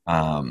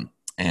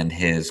 and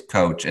his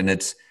coach. And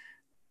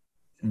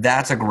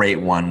that's a great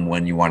one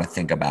when you want to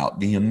think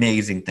about the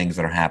amazing things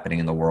that are happening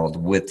in the world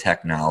with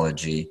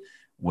technology,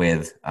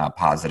 with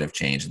positive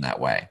change in that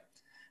way.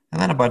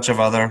 And then a bunch of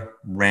other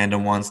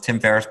random ones. Tim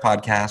Ferriss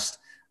podcast.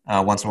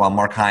 Once in a while,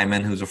 Mark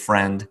Hyman, who's a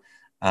friend,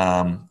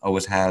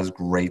 always has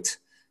great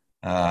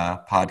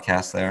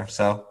podcasts there.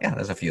 So, yeah,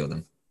 there's a few of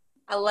them.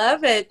 I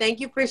love it. Thank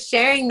you for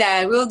sharing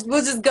that. We'll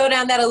just go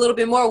down that a little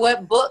bit more.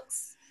 What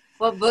books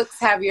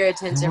have your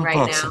attention right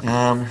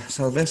now?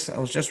 So I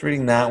was just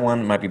reading that one.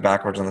 It might be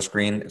backwards on the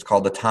screen. It's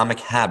called Atomic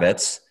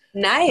Habits.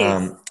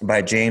 Nice.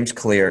 By James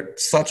Clear.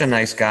 Such a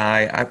nice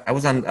guy.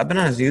 I've been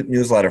on his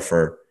newsletter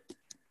for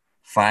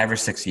 5 or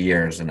 6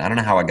 years, and I don't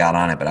know how I got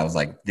on it, but I was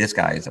like, this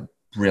guy is a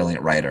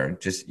brilliant writer.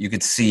 Just, you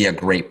could see a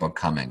great book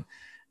coming.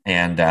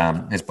 And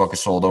his book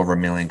has sold over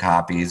 1 million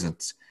copies.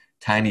 It's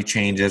Tiny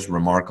Changes,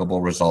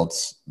 Remarkable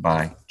Results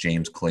by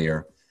James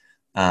Clear.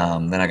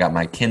 Then I got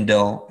my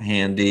Kindle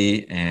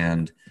handy,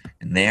 and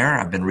in there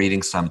I've been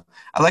reading I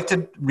like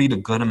to read a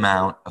good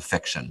amount of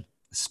fiction,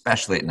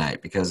 especially at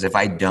night, because if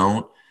I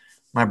don't,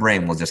 my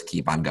brain will just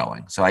keep on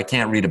going. So I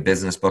can't read a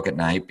business book at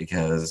night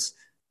because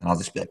then I'll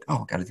just be like,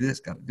 oh, got to do this,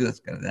 got to do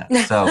this, got to do that.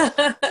 So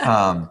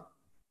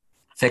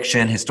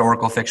fiction,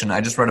 historical fiction.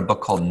 I just read a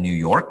book called New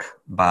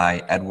York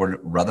by Edward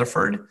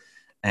Rutherford,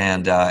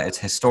 and it's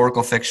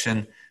historical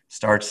fiction,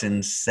 starts in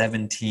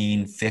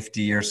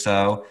 1750 or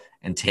so,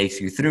 and takes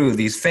you through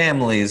these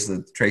families,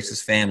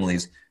 traces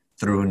families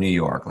through New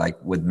York, like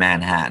with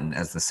Manhattan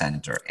as the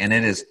center. And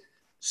it is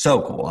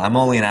so cool. I'm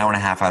only an hour and a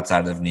half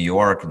outside of New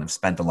York, and I've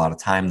spent a lot of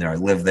time there. I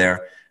lived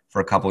there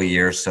for a couple of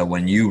years. So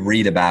when you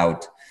read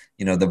about,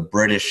 the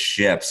British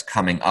ships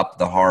coming up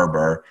the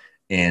harbor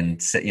in,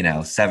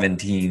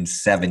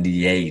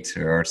 1778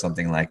 or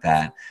something like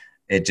that,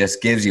 it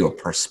just gives you a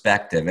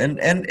perspective. And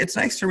it's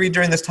nice to read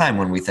during this time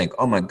when we think,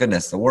 oh my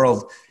goodness, the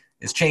world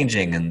is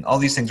changing and all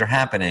these things are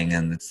happening,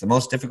 and it's the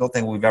most difficult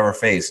thing we've ever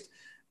faced.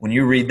 When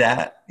you read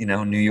that,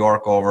 New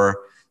York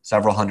over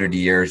several hundred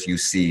years, you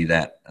see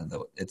that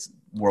the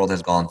world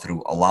has gone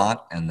through a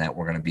lot and that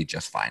we're going to be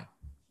just fine.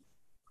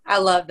 I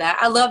love that.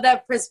 I love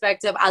that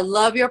perspective. I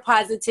love your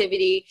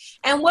positivity.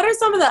 And what are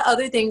some of the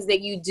other things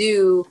that you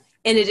do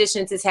in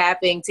addition to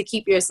tapping to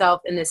keep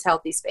yourself in this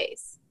healthy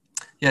space?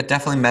 Yeah,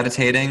 definitely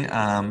meditating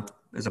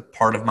is a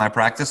part of my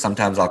practice.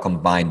 Sometimes I'll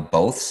combine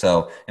both.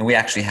 And we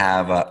actually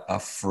have a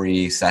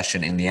free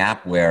session in the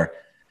app where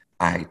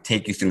I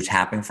take you through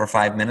tapping for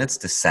 5 minutes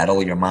to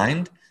settle your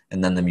mind,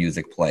 and then the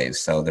music plays.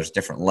 So there's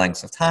different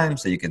lengths of time.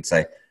 So you can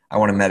say, I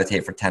want to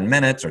meditate for 10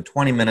 minutes or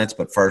 20 minutes,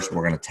 but first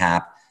we're going to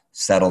tap,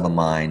 settle the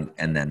mind,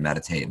 and then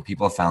meditate. And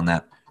people have found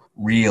that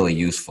really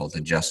useful to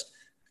just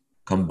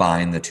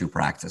combine the two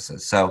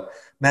practices. So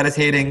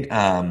meditating,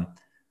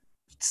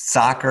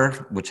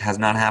 soccer, which has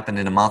not happened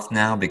in a month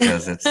now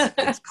because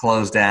it's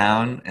closed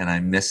down and I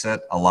miss it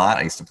a lot.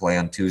 I used to play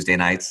on Tuesday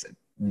nights at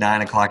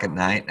 9:00 at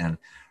night and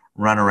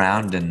run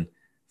around and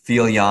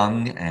feel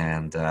young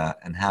and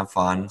have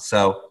fun.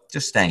 So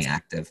just staying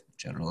active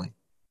generally.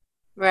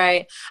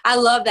 Right. I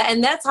love that.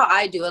 And that's how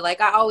I do it.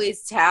 Like I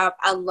always tap.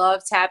 I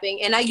love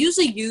tapping. And I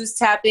usually use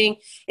tapping.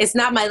 It's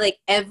not my like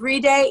every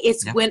day.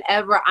 It's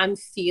whenever I'm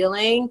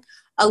feeling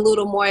a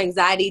little more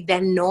anxiety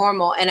than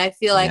normal. And I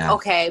feel like,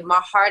 okay, my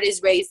heart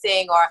is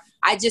racing, or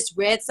I just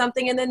read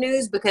something in the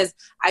news, because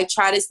I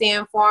try to stay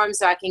informed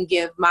so I can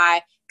give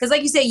because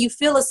like you say, you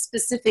feel a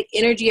specific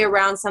energy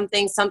around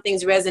something. Some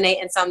things resonate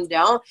and some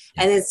don't.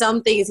 And then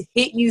some things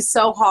hit you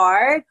so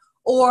hard.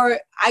 Or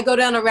I go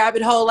down a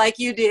rabbit hole like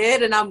you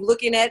did, and I'm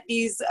looking at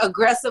these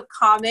aggressive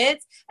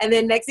comments, and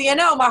then next thing I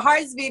know, my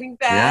heart's beating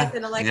fast,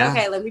 and I'm like,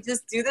 okay, let me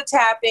just do the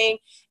tapping.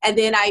 And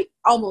then I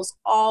almost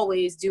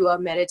always do a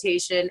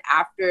meditation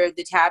after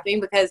the tapping,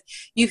 because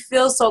you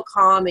feel so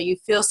calm and you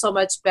feel so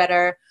much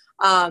better.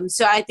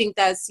 So I think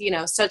that's,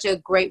 such a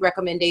great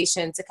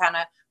recommendation to kind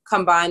of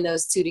combine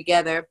those two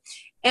together.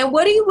 And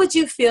would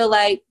you feel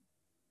like,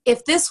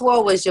 if this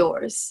world was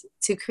yours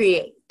to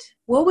create,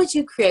 what would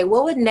you create?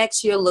 What would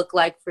next year look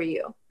like for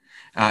you?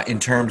 In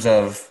terms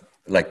of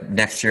like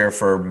next year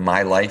for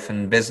my life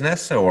and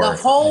business, or the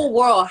whole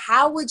world,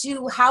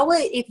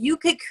 if you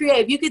could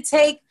create, if you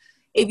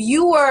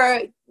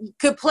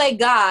could play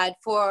God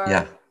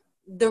for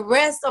the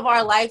rest of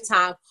our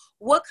lifetime,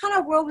 what kind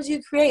of world would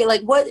you create?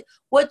 Like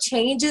what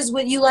changes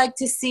would you like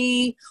to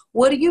see?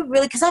 What do you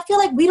really, because I feel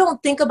like we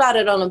don't think about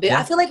it on a bit.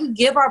 I feel like we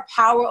give our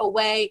power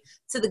away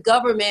to the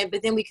government,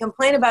 but then we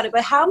complain about it.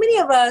 But how many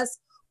of us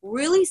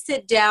really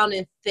sit down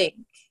and think,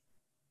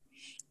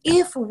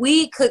 if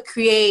we could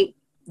create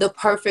the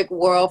perfect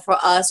world for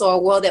us, or a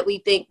world that we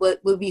think would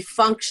be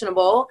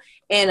functional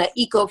in an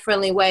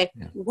eco-friendly way,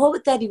 what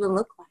would that even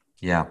look like?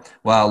 Yeah.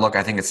 Well, look,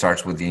 I think it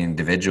starts with the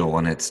individual,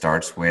 and it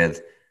starts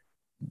with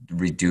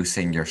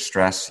reducing your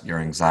stress, your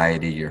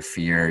anxiety, your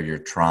fear, your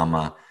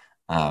trauma.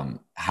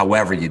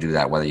 However you do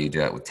that, whether you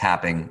do it with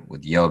tapping,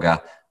 with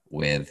yoga,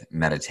 with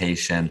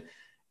meditation,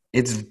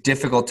 it's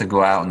difficult to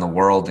go out in the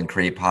world and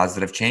create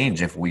positive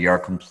change if we are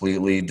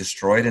completely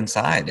destroyed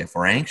inside, if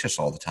we're anxious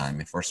all the time,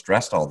 if we're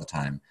stressed all the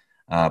time.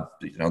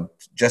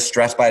 Just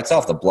stress by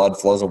itself, the blood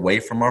flows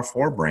away from our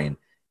forebrain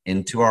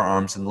into our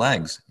arms and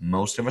legs.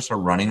 Most of us are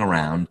running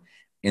around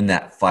in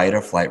that fight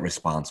or flight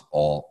response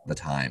all the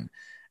time.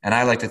 And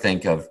I like to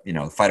think of,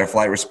 fight or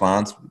flight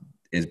response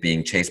is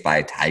being chased by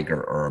a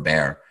tiger or a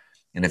bear.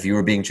 And if you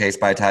were being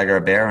chased by a tiger or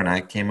a bear and I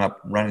came up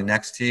running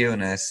next to you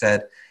and I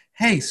said,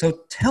 hey,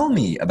 so tell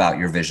me about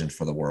your vision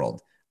for the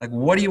world. Like,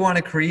 what do you want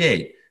to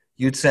create?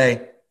 You'd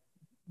say,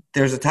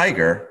 there's a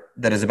tiger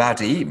that is about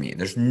to eat me.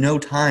 There's no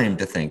time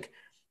to think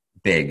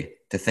big,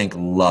 to think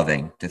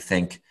loving, to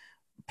think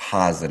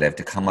positive,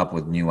 to come up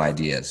with new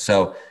ideas.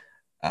 So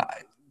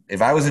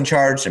if I was in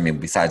charge,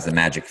 besides the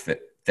magic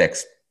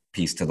fix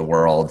piece to the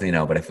world,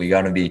 but if we're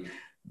going to be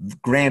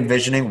grand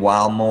visioning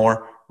while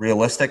more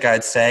realistic,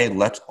 I'd say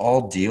let's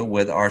all deal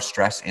with our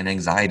stress and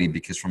anxiety,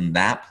 because from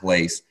that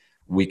place,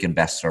 we can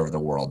best serve the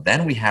world.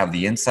 Then we have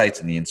the insights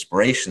and the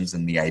inspirations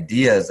and the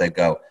ideas that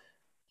go,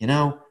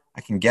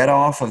 I can get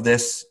off of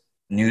this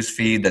news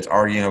feed that's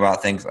arguing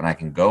about things, and I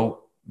can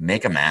go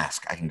make a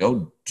mask. I can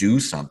go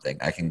do something.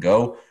 I can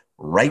go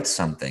write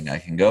something. I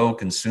can go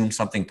consume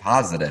something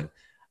positive.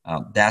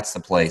 That's the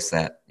place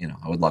that,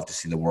 I would love to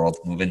see the world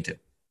move into.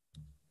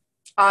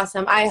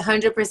 Awesome. I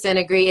 100%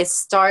 agree. It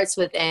starts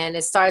within.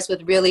 It starts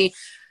with really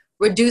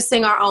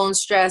reducing our own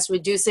stress,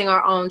 reducing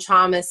our own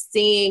trauma,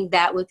 seeing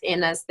that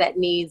within us that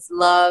needs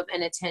love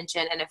and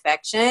attention and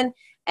affection,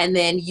 and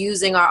then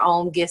using our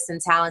own gifts and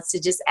talents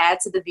to just add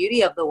to the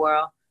beauty of the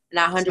world. And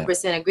I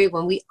 100% agree.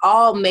 When we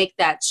all make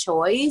that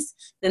choice,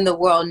 then the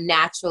world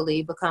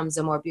naturally becomes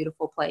a more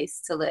beautiful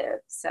place to live.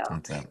 So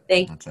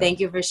thank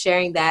you for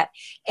sharing that.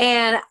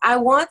 And I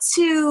want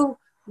to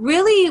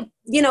really,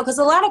 because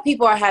a lot of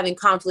people are having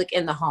conflict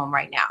in the home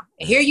right now.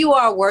 And here you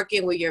are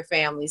working with your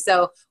family.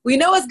 So we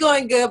know it's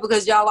going good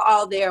because y'all are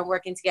all there and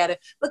working together.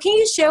 But can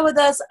you share with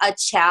us a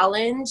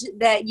challenge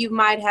that you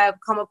might have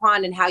come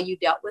upon and how you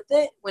dealt with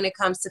it when it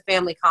comes to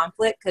family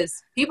conflict? Because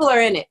people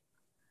are in it.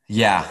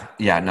 Yeah,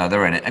 no,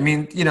 they're in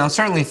it.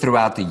 Certainly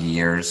throughout the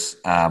years,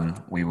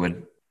 we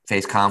would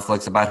face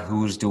conflicts about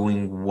who's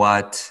doing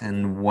what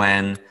and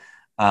when.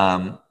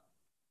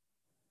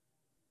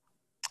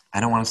 I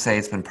don't want to say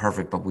it's been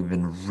perfect, but we've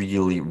been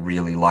really,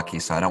 really lucky.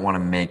 So I don't want to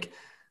make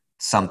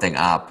something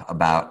up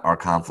about our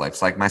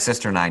conflicts. Like my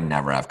sister and I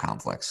never have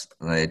conflicts.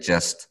 It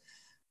just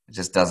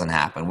doesn't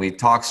happen. We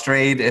talk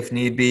straight if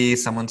need be.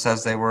 Someone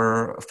says they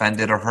were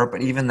offended or hurt,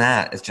 but even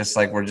that, it's just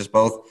like we're just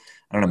both,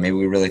 I don't know, maybe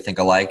we really think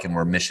alike and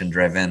we're mission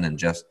driven and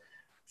just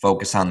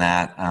focus on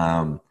that.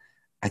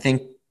 I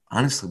think,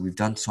 honestly, we've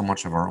done so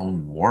much of our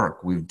own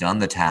work. We've done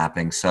the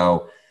tapping.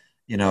 So,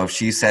 if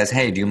she says,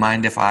 hey, do you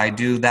mind if I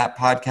do that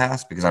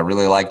podcast? Because I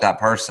really like that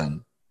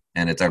person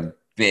and it's a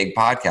big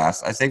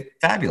podcast. I say,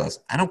 fabulous.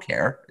 I don't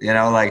care.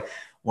 Like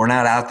we're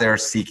not out there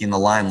seeking the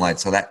limelight.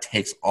 So that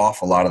takes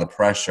off a lot of the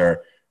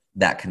pressure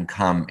that can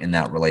come in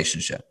that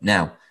relationship.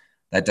 Now,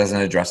 that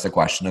doesn't address the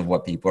question of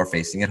what people are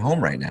facing at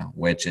home right now,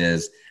 which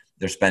is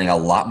they're spending a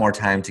lot more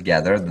time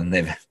together than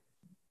they've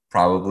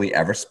probably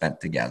ever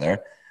spent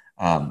together.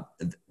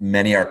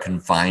 Many are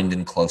confined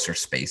in closer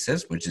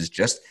spaces, which is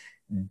just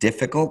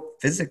difficult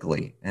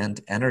physically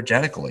and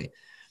energetically.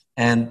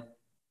 And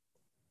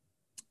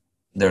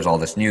there's all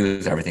this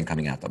news, everything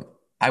coming at them.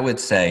 I would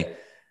say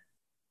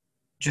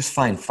just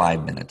find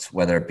 5 minutes,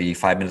 whether it be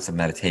 5 minutes of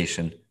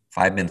meditation,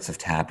 5 minutes of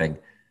tapping,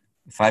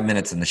 5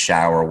 minutes in the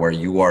shower where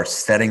you are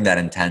setting that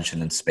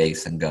intention in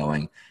space and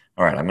going,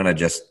 all right, I'm going to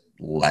just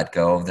let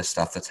go of the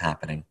stuff that's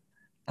happening.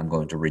 I'm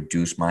going to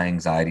reduce my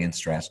anxiety and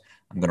stress.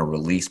 I'm going to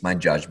release my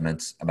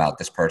judgments about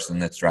this person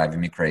that's driving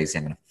me crazy.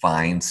 I'm going to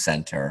find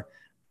center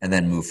and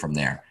then move from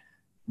there.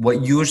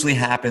 What usually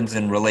happens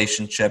in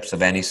relationships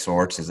of any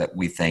sorts is that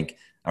we think,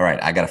 all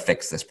right, I got to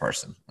fix this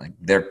person. Like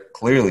they're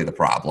clearly the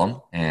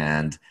problem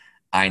and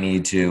I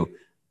need to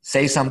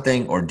say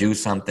something or do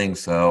something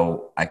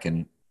so I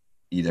can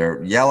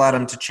either yell at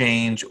them to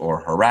change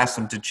or harass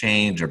them to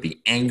change or be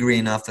angry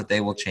enough that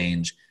they will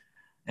change.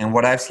 And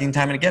what I've seen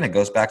time and again, it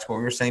goes back to what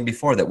we were saying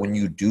before, that when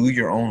you do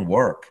your own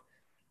work,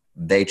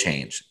 they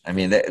change. I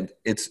mean,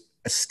 it's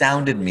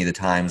astounded me the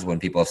times when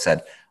people have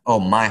said, oh,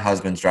 my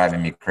husband's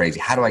driving me crazy.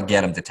 How do I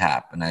get him to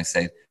tap? And I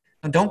say,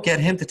 no, don't get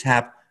him to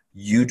tap.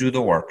 You do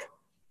the work.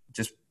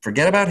 Just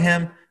forget about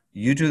him.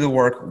 You do the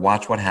work.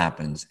 Watch what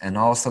happens. And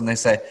all of a sudden they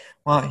say,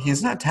 well,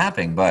 he's not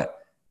tapping, but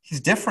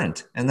he's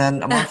different. And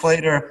then a month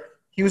later,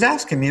 he was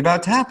asking me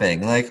about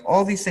tapping. Like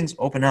all these things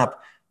open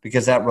up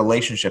because that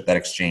relationship, that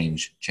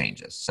exchange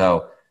changes.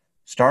 So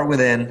start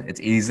within.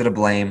 It's easy to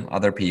blame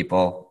other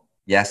people.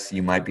 Yes,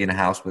 you might be in a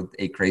house with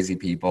 8 crazy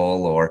people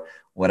or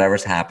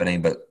whatever's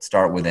happening, but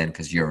start within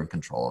because you're in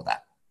control of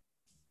that.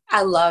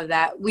 I love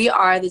that. We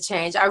are the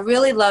change. I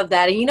really love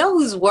that. And you know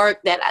whose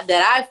work that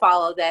I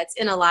follow that's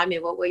in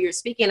alignment with what you're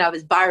speaking of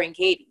is Byron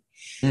Katie.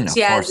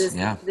 She has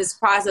this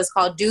process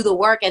called Do the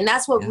Work. And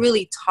that's what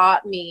really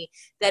taught me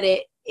that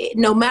it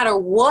no matter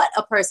what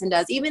a person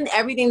does, even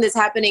everything that's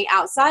happening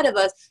outside of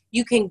us,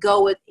 you can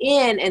go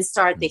within and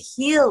start the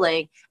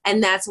healing.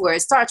 And that's where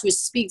it starts, which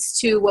speaks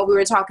to what we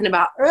were talking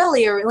about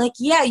earlier. Like,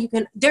 you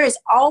can, there is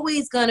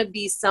always going to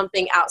be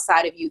something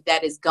outside of you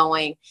that is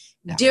going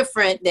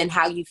different than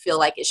how you feel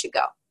like it should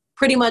go.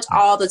 Pretty much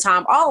all the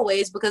time,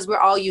 always, because we're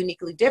all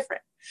uniquely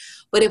different.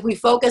 But if we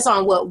focus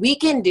on what we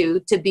can do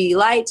to be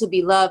light, to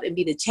be love, and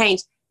be the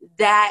change,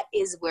 that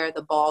is where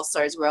the ball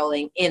starts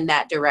rolling in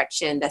that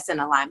direction that's in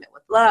alignment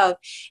with love.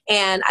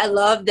 And I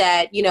love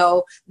that,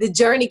 the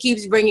journey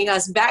keeps bringing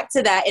us back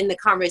to that in the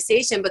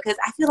conversation, because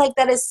I feel like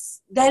that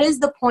is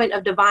the point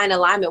of divine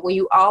alignment, when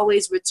you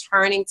always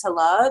returning to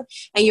love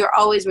and you're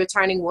always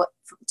returning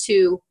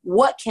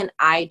what can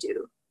I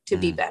do to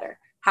be better?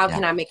 How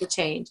can I make a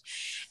change?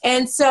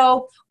 And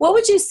so what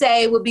would you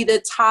say to be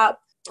the top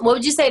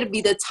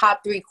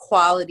 3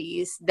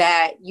 qualities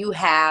that you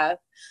have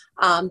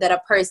that a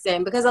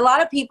person, because a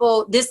lot of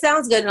people, this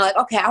sounds good and they're like,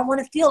 okay, I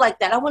want to feel like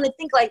that. I want to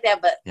think like that.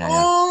 But,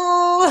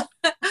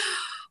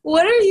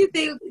 what do you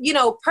think,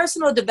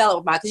 personal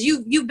development, because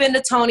you've been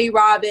to Tony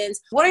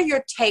Robbins. What are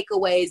your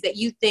takeaways that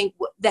you think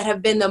that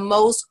have been the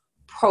most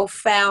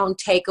profound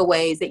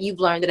takeaways that you've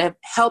learned that have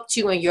helped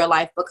you in your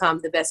life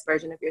become the best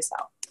version of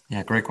yourself?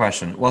 Yeah, great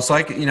question. Well, so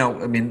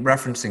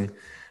referencing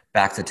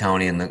back to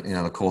Tony, and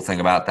the cool thing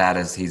about that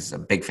is he's a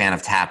big fan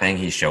of tapping.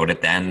 He showed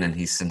it then, and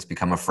he's since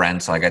become a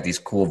friend. So I got these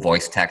cool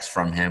voice texts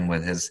from him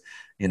with his,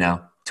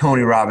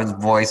 Tony Robbins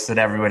voice that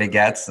everybody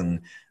gets,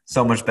 and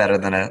so much better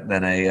than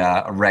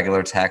a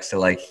regular text to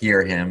like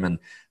hear him. And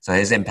so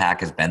his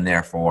impact has been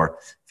there for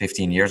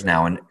 15 years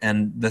now.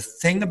 And the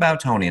thing about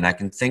Tony, and I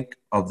can think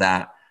of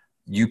that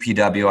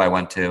UPW, I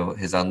went to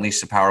his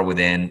Unleash the Power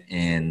Within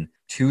in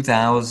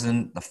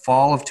the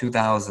fall of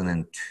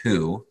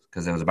 2002,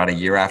 because it was about a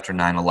year after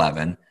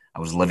 9/11. I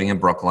was living in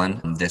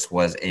Brooklyn. This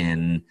was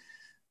in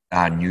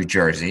New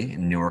Jersey,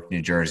 in Newark,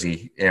 New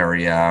Jersey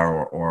area,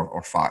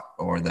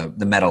 or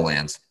the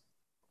Meadowlands,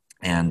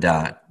 and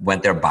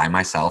went there by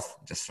myself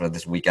just for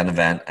this weekend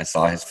event. I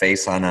saw his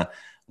face on a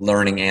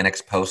Learning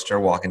Annex poster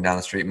walking down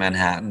the street in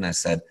Manhattan. I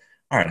said,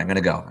 all right, I'm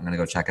going to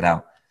go check it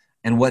out.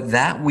 And what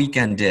that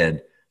weekend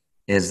did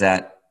is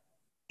that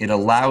it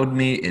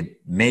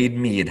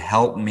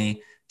helped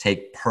me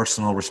take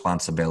personal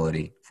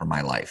responsibility for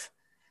my life.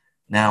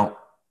 Now,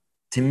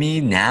 to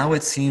me now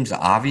it seems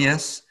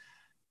obvious,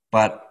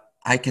 but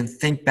I can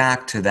think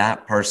back to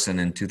that person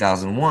in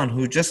 2001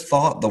 who just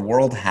thought the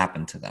world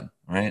happened to them,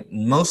 right?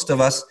 Most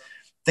of us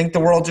think the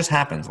world just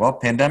happens. Well,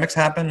 pandemics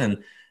happen,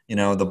 and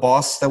the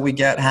boss that we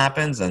get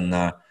happens, and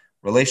the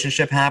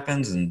relationship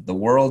happens, and the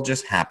world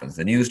just happens.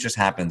 The news just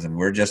happens, and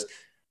we're just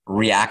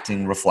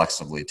reacting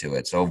reflexively to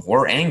it. So if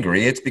we're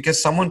angry, it's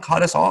because someone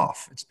cut us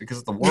off. It's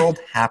because the world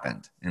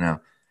happened.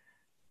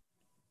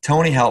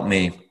 Tony helped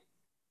me,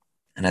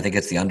 and I think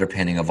it's the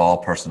underpinning of all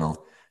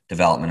personal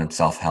development and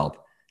self-help.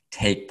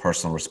 Take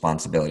personal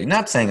responsibility.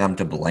 Not saying I'm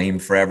to blame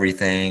for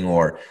everything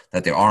or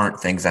that there aren't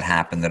things that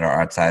happen that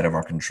are outside of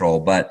our control,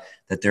 but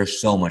that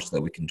there's so much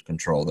that we can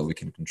control,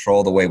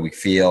 the way we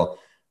feel,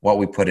 what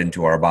we put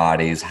into our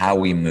bodies, how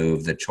we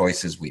move, the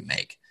choices we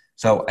make.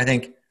 So I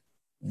think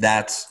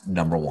that's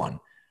number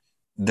one.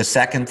 The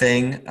second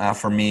thing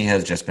for me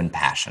has just been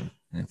passion.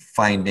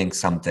 Finding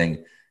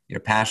something you're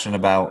passionate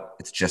about.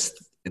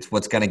 It's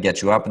what's going to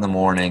get you up in the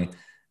morning.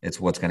 It's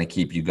what's going to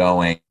keep you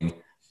going.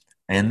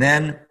 And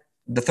then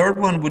the third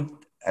one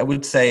I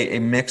would say a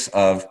mix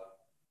of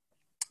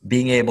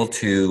being able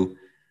to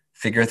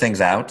figure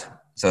things out.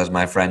 So as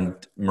my friend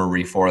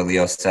Marie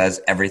Forleo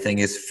says, everything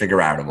is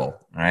figure-outable,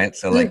 right?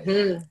 So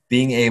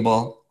being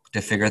able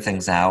to figure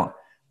things out.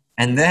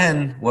 And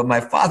then what my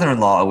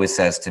father-in-law always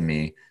says to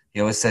me,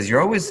 he always says,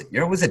 you're always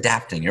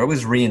adapting, you're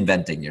always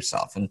reinventing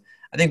yourself. And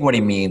I think what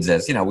he means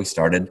is, we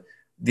started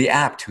the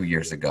app 2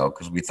 years ago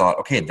because we thought,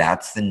 okay,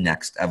 that's the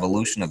next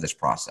evolution of this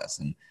process.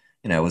 And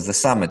it was the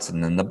summits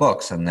and then the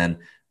books. And then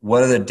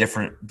what are the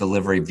different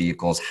delivery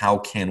vehicles? How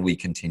can we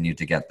continue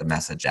to get the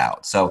message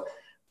out? So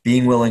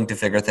being willing to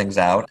figure things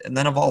out and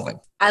then evolving.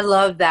 I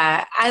love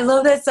that. I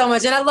love that so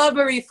much. And I love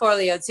Marie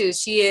Forleo too.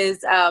 She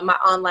is my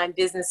online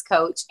business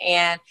coach.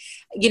 And,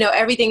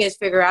 everything is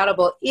figure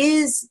outable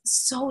is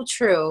so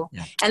true.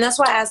 Yeah. And that's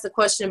why I asked the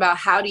question about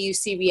how do you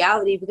see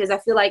reality? Because I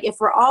feel like if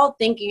we're all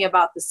thinking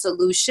about the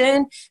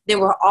solution,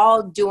 then we're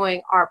all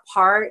doing our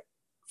part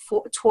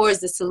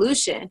towards the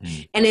solution.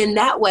 And in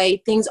that way,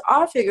 things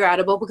are figure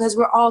outable because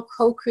we're all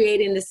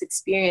co-creating this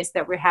experience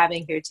that we're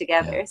having here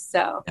together. Yeah.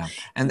 So, yeah.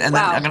 And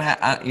wow.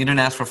 Then you didn't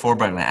ask for four,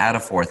 but I'm going to add a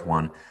fourth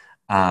one.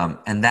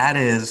 And that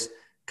is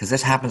because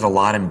this happens a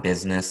lot in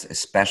business,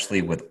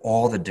 especially with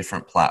all the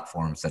different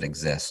platforms that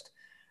exist.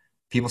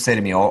 People say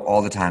to me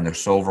all the time, they're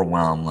so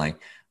overwhelmed.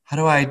 Like, how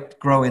do I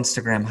grow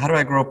Instagram? How do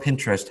I grow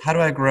Pinterest? How do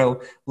I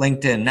grow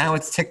LinkedIn? Now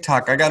it's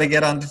TikTok. I got to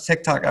get onto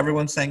TikTok.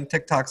 Everyone's saying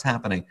TikTok's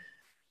happening.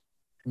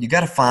 You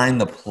got to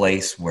find the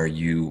place where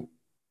you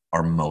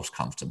are most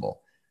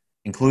comfortable,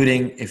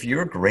 including if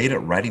you're great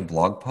at writing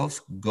blog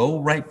posts, go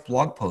write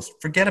blog posts.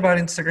 Forget about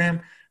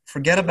Instagram.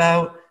 Forget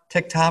about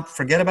TikTok.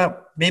 Forget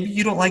about maybe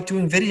you don't like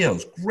doing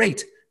videos.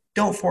 Great.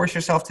 Don't force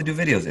yourself to do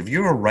videos. If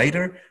you're a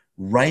writer,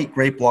 write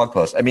great blog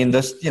posts. I mean,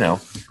 this,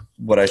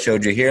 what I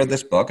showed you here,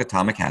 this book,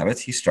 Atomic Habits,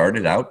 he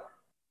started out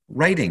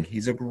writing.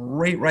 He's a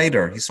great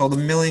writer. He sold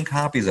 1 million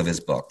copies of his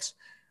books.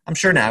 I'm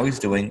sure now he's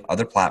doing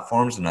other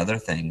platforms and other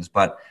things,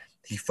 but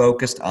he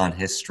focused on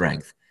his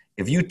strength.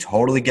 If you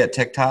totally get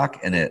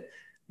TikTok and it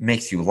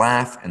makes you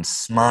laugh and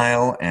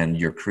smile and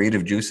your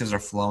creative juices are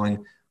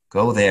flowing,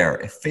 go there.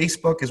 If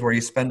Facebook is where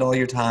you spend all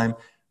your time,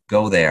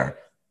 go there.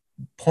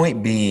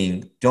 Point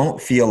being,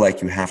 don't feel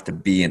like you have to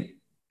be in,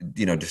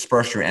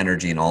 disperse your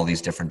energy in all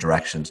these different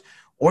directions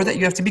or that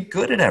you have to be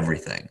good at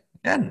everything.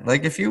 Again,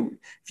 like if you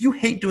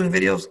hate doing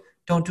videos,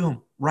 don't do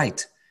them.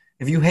 Write.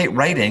 If you hate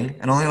writing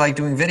and only like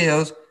doing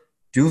videos,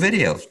 do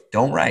videos.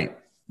 Don't write.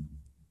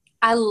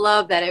 I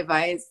love that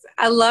advice.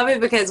 I love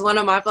it because one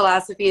of my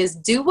philosophies is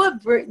do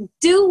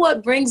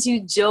what brings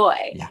you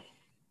joy. Yeah.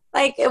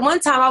 Like at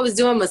one time I was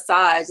doing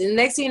massage and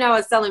next thing you know, I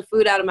was selling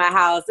food out of my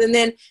house. And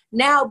then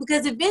now,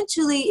 because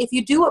eventually if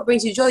you do what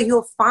brings you joy,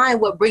 you'll find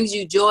what brings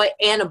you joy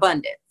and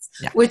abundance,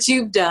 which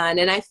you've done.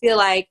 And I feel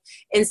like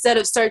instead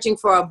of searching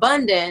for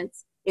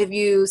abundance, if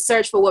you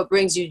search for what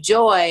brings you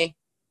joy,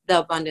 the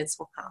abundance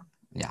will come.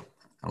 Yeah.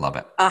 I love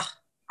it.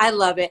 I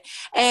love it.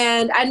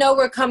 And I know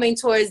we're coming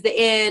towards the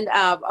end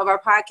of our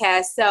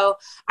podcast. So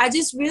I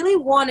just really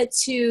wanted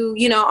to,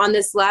 on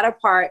this latter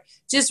part,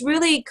 just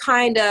really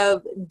kind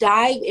of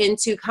dive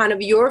into kind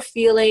of your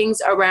feelings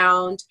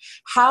around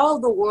how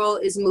the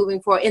world is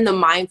moving forward in the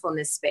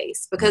mindfulness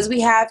space, because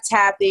we have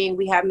tapping,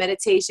 we have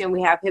meditation,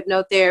 we have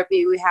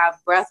hypnotherapy, we have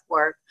breath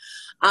work.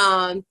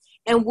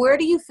 And where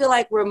do you feel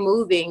like we're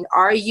moving?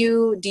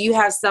 Do you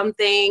have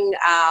something?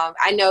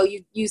 I know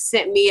you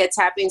sent me a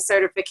tapping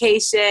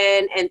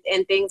certification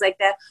and things like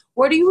that.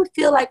 Where do you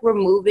feel like we're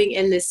moving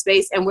in this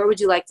space and where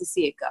would you like to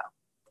see it go?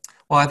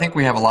 Well, I think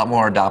we have a lot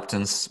more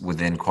adoptance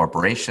within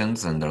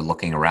corporations and they're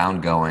looking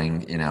around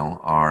going,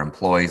 our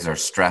employees are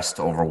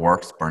stressed,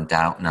 overworked, burnt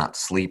out, not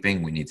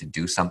sleeping. We need to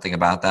do something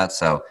about that.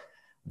 So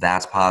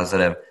that's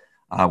positive.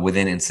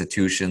 Within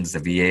institutions, the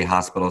VA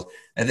hospitals.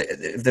 And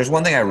if there's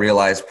one thing I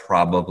realized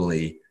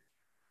probably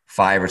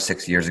 5 or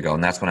 6 years ago,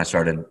 and that's when I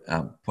started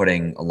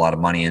putting a lot of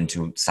money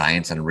into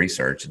science and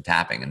research and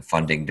tapping and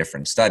funding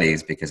different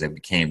studies, because it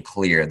became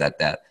clear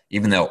that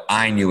even though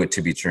I knew it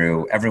to be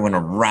true, everyone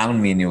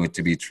around me knew it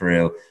to be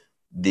true,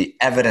 the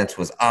evidence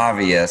was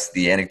obvious,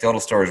 the anecdotal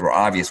stories were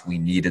obvious, we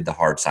needed the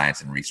hard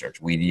science and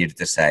research. We needed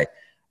to say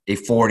a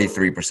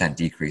 43%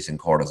 decrease in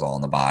cortisol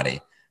in the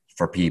body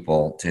for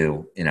people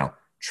to,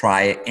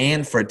 try it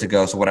and for it to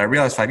go. So what I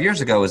realized 5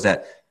 years ago is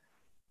that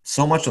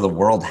so much of the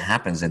world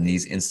happens in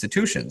these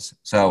institutions.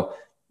 So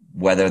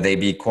whether they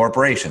be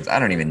corporations, I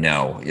don't even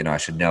know, I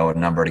should know a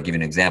number to give you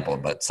an example,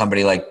 but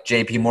somebody like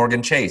JP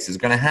Morgan Chase is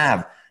going to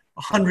have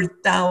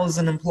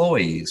 100,000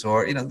 employees,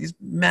 or, these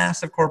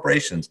massive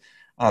corporations,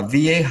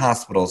 VA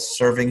hospitals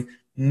serving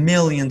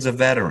millions of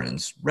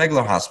veterans,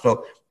 regular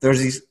hospital. There's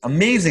these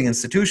amazing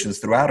institutions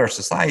throughout our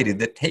society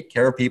that take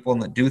care of people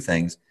and that do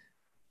things.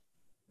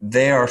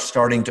 They are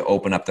starting to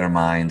open up their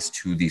minds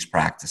to these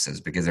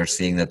practices because they're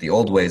seeing that the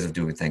old ways of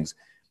doing things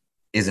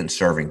isn't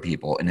serving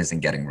people and isn't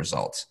getting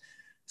results.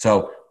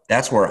 So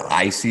that's where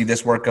I see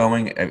this work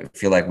going. I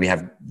feel like we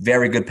have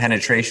very good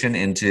penetration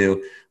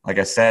into, like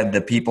I said,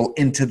 the people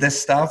into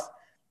this stuff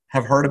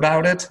have heard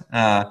about it.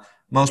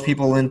 Most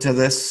people in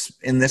this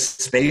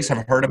space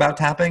have heard about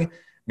tapping.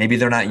 Maybe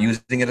they're not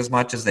using it as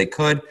much as they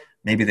could.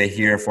 Maybe they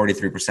hear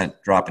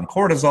 43% drop in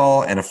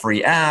cortisol and a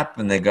free app,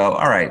 and they go,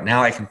 all right,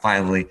 now I can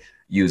finally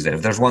use it.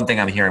 If there's one thing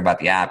I'm hearing about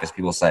the app is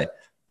people say,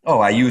 oh,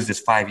 I used this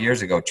 5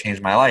 years ago,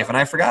 changed my life, and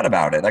I forgot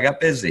about it. I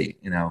got busy,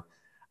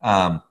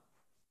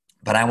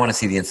 But I want to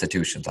see the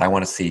institutions. I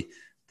want to see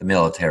the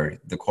military,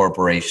 the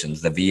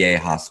corporations, the VA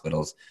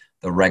hospitals,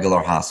 the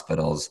regular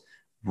hospitals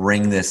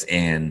bring this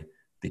in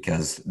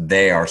because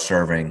they are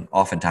serving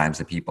oftentimes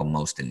the people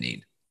most in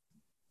need.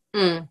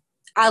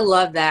 I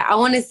love that. I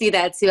want to see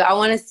that too. I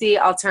want to see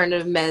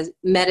alternative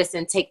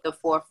medicine take the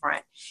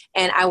forefront.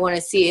 And I want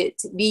to see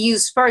it be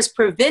used first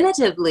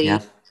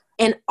preventatively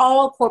in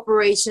all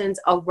corporations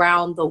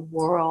around the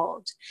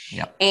world.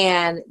 Yep.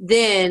 And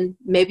then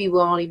maybe we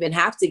won't even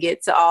have to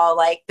get to all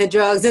like the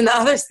drugs and the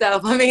other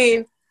stuff. I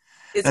mean,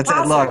 it's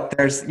possible. Look,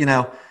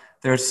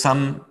 there's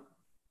some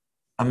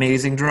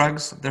amazing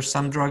drugs. There's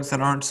some drugs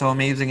that aren't so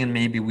amazing and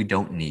maybe we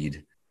don't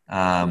need.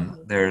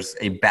 There's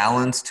a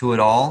balance to it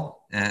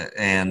all.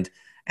 And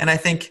I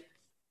think,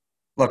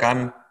 look,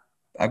 I've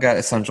got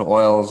essential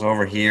oils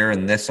over here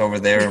and this over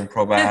there and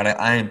probiotic.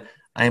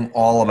 I am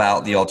all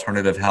about the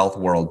alternative health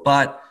world,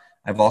 but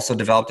I've also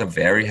developed a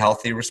very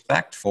healthy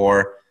respect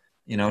for,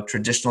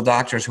 traditional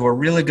doctors who are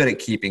really good at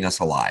keeping us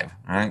alive,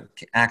 right?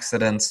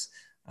 Accidents,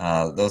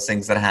 those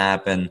things that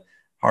happen,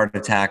 heart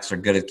attacks are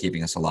good at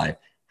keeping us alive.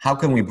 How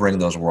can we bring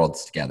those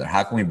worlds together?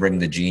 How can we bring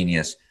the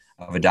genius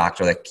of a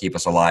doctor that can keep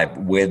us alive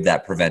with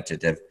that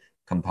preventative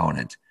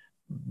component?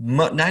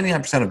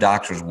 99% of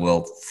doctors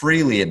will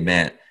freely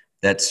admit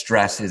that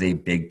stress is a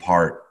big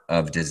part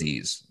of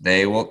disease.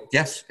 They will,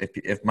 yes,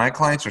 if my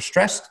clients are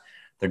stressed,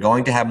 they're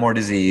going to have more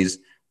disease,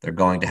 they're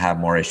going to have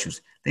more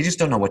issues. They just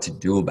don't know what to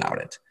do about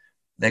it.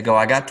 They go,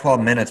 I got 12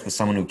 minutes with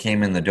someone who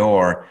came in the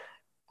door.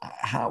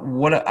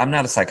 I'm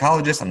not a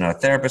psychologist, I'm not a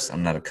therapist,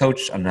 I'm not a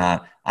coach,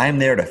 I'm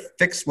there to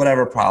fix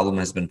whatever problem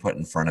has been put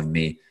in front of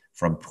me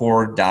from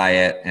poor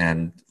diet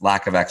and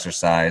lack of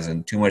exercise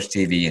and too much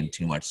TV and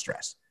too much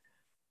stress.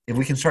 If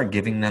we can start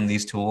giving them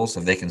these tools,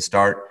 if they can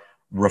start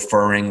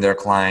referring their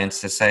clients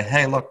to say,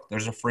 hey, look,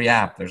 there's a free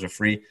app, there's a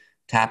free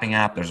tapping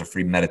app, there's a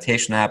free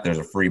meditation app, there's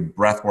a free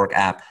breathwork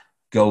app,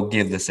 go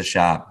give this a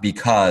shot.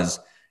 Because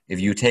if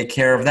you take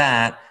care of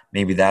that,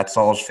 maybe that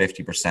solves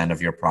 50%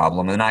 of your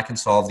problem and I can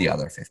solve the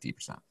other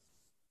 50%.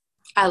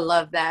 I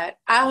love that.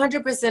 I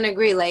 100%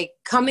 agree. Like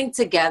coming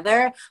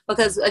together,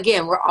 because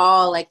again, we're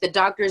all like the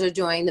doctors are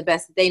doing the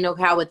best that they know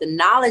how with the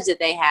knowledge that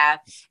they have,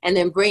 and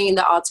then bringing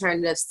the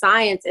alternative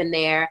science in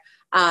there.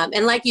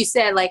 And like you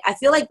said, like I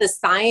feel like the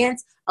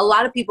science, a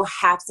lot of people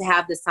have to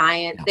have the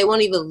science. Yeah. They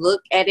won't even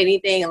look at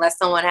anything unless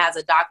someone has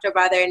a doctor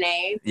by their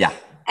name. Yeah.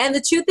 And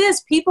the truth is,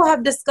 people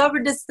have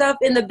discovered this stuff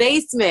in the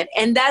basement,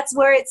 and that's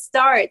where it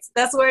starts.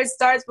 That's where it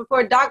starts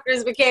before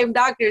doctors became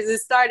doctors. It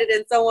started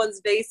in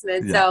someone's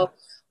basement. Yeah. So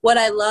what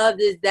I love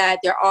is that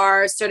there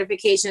are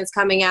certifications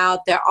coming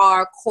out. There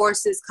are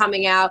courses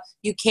coming out.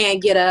 You can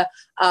get a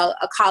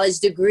college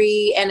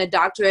degree and a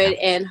doctorate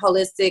in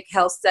holistic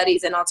health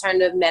studies and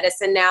alternative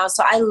medicine now.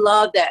 So I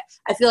love that.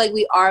 I feel like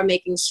we are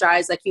making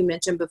strides, like you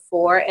mentioned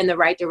before, in the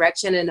right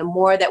direction. And the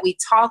more that we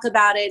talk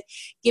about it,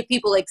 get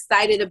people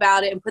excited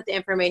about it, and put the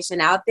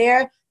information out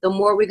there, the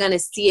more we're going to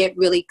see it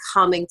really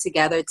coming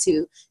together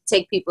to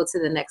take people to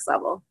the next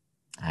level.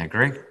 I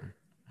agree.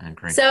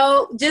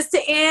 So just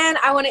to end,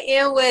 I want to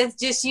end with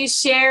just you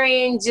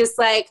sharing just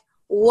like,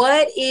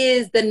 what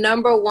is the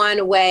number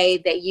one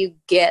way that you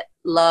get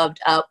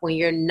loved up when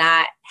you're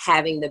not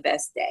having the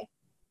best day?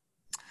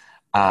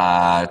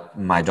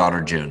 My daughter,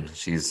 June,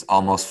 she's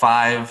almost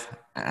 5.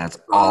 That's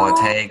all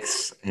it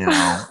takes.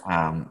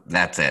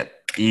 That's it.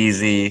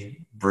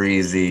 Easy,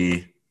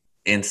 breezy,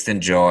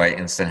 instant joy,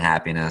 instant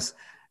happiness.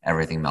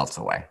 Everything melts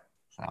away.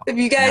 So, if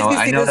you guys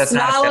can see the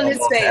smile on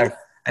his face.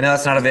 I know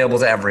it's not available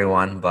to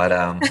everyone, but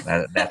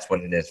that's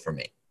what it is for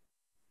me.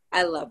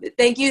 I love it.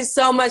 Thank you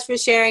so much for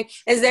sharing.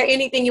 Is there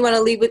anything you want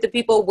to leave with the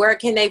people? Where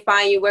can they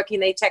find you? Where can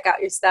they check out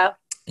your stuff?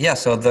 Yeah,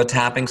 so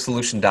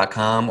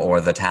thetappingsolution.com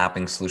or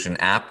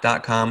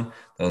thetappingsolutionapp.com.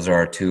 Those are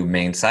our two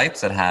main sites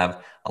that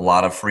have a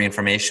lot of free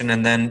information.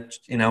 And then,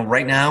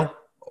 right now,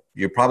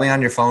 you're probably on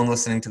your phone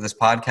listening to this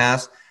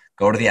podcast.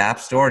 Go to the App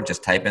Store,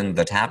 just type in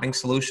The Tapping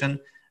Solution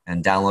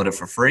and download it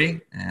for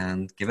free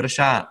and give it a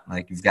shot.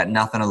 Like, you've got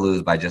nothing to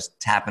lose by just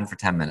tapping for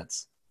 10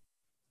 minutes.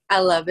 I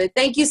love it.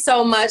 Thank you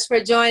so much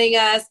for joining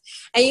us.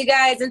 And you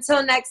guys,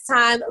 until next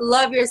time,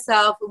 love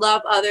yourself,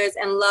 love others,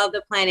 and love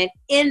the planet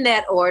in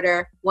that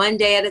order, one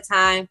day at a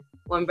time,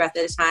 one breath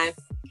at a time.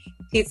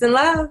 Peace and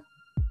love.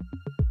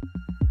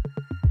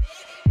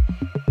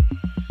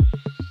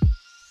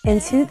 In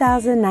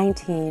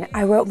 2019,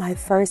 I wrote my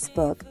first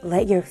book,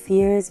 Let Your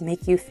Fears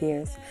Make You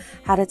Fierce: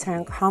 How to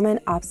Turn Common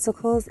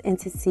Obstacles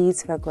into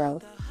Seeds for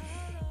Growth.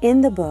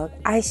 In the book,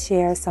 I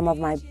share some of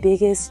my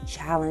biggest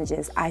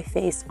challenges I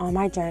faced on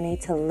my journey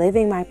to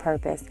living my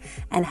purpose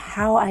and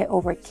how I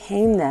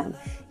overcame them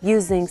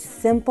using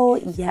simple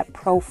yet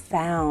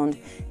profound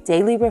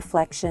daily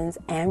reflections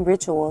and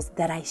rituals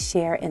that I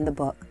share in the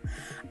book.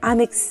 I'm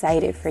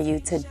excited for you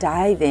to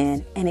dive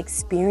in and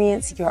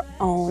experience your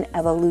own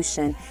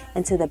evolution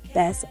into the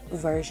best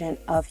version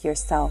of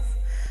yourself.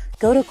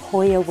 Go to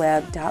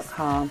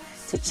KoyaWeb.com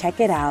to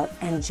check it out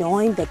and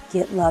join the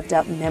Get Loved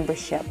Up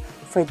membership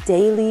for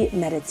daily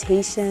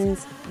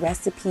meditations,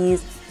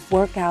 recipes,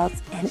 workouts,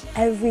 and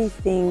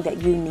everything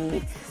that you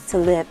need to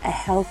live a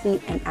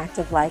healthy and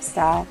active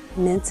lifestyle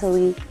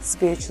mentally,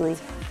 spiritually,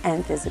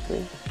 and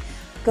physically.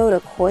 Go to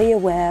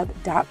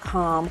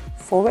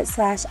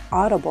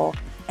KoyaWeb.com/audible,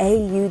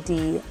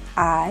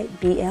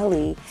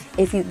 AUDIBLE,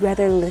 if you'd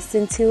rather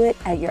listen to it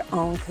at your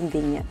own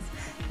convenience.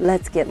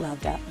 Let's get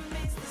loved up.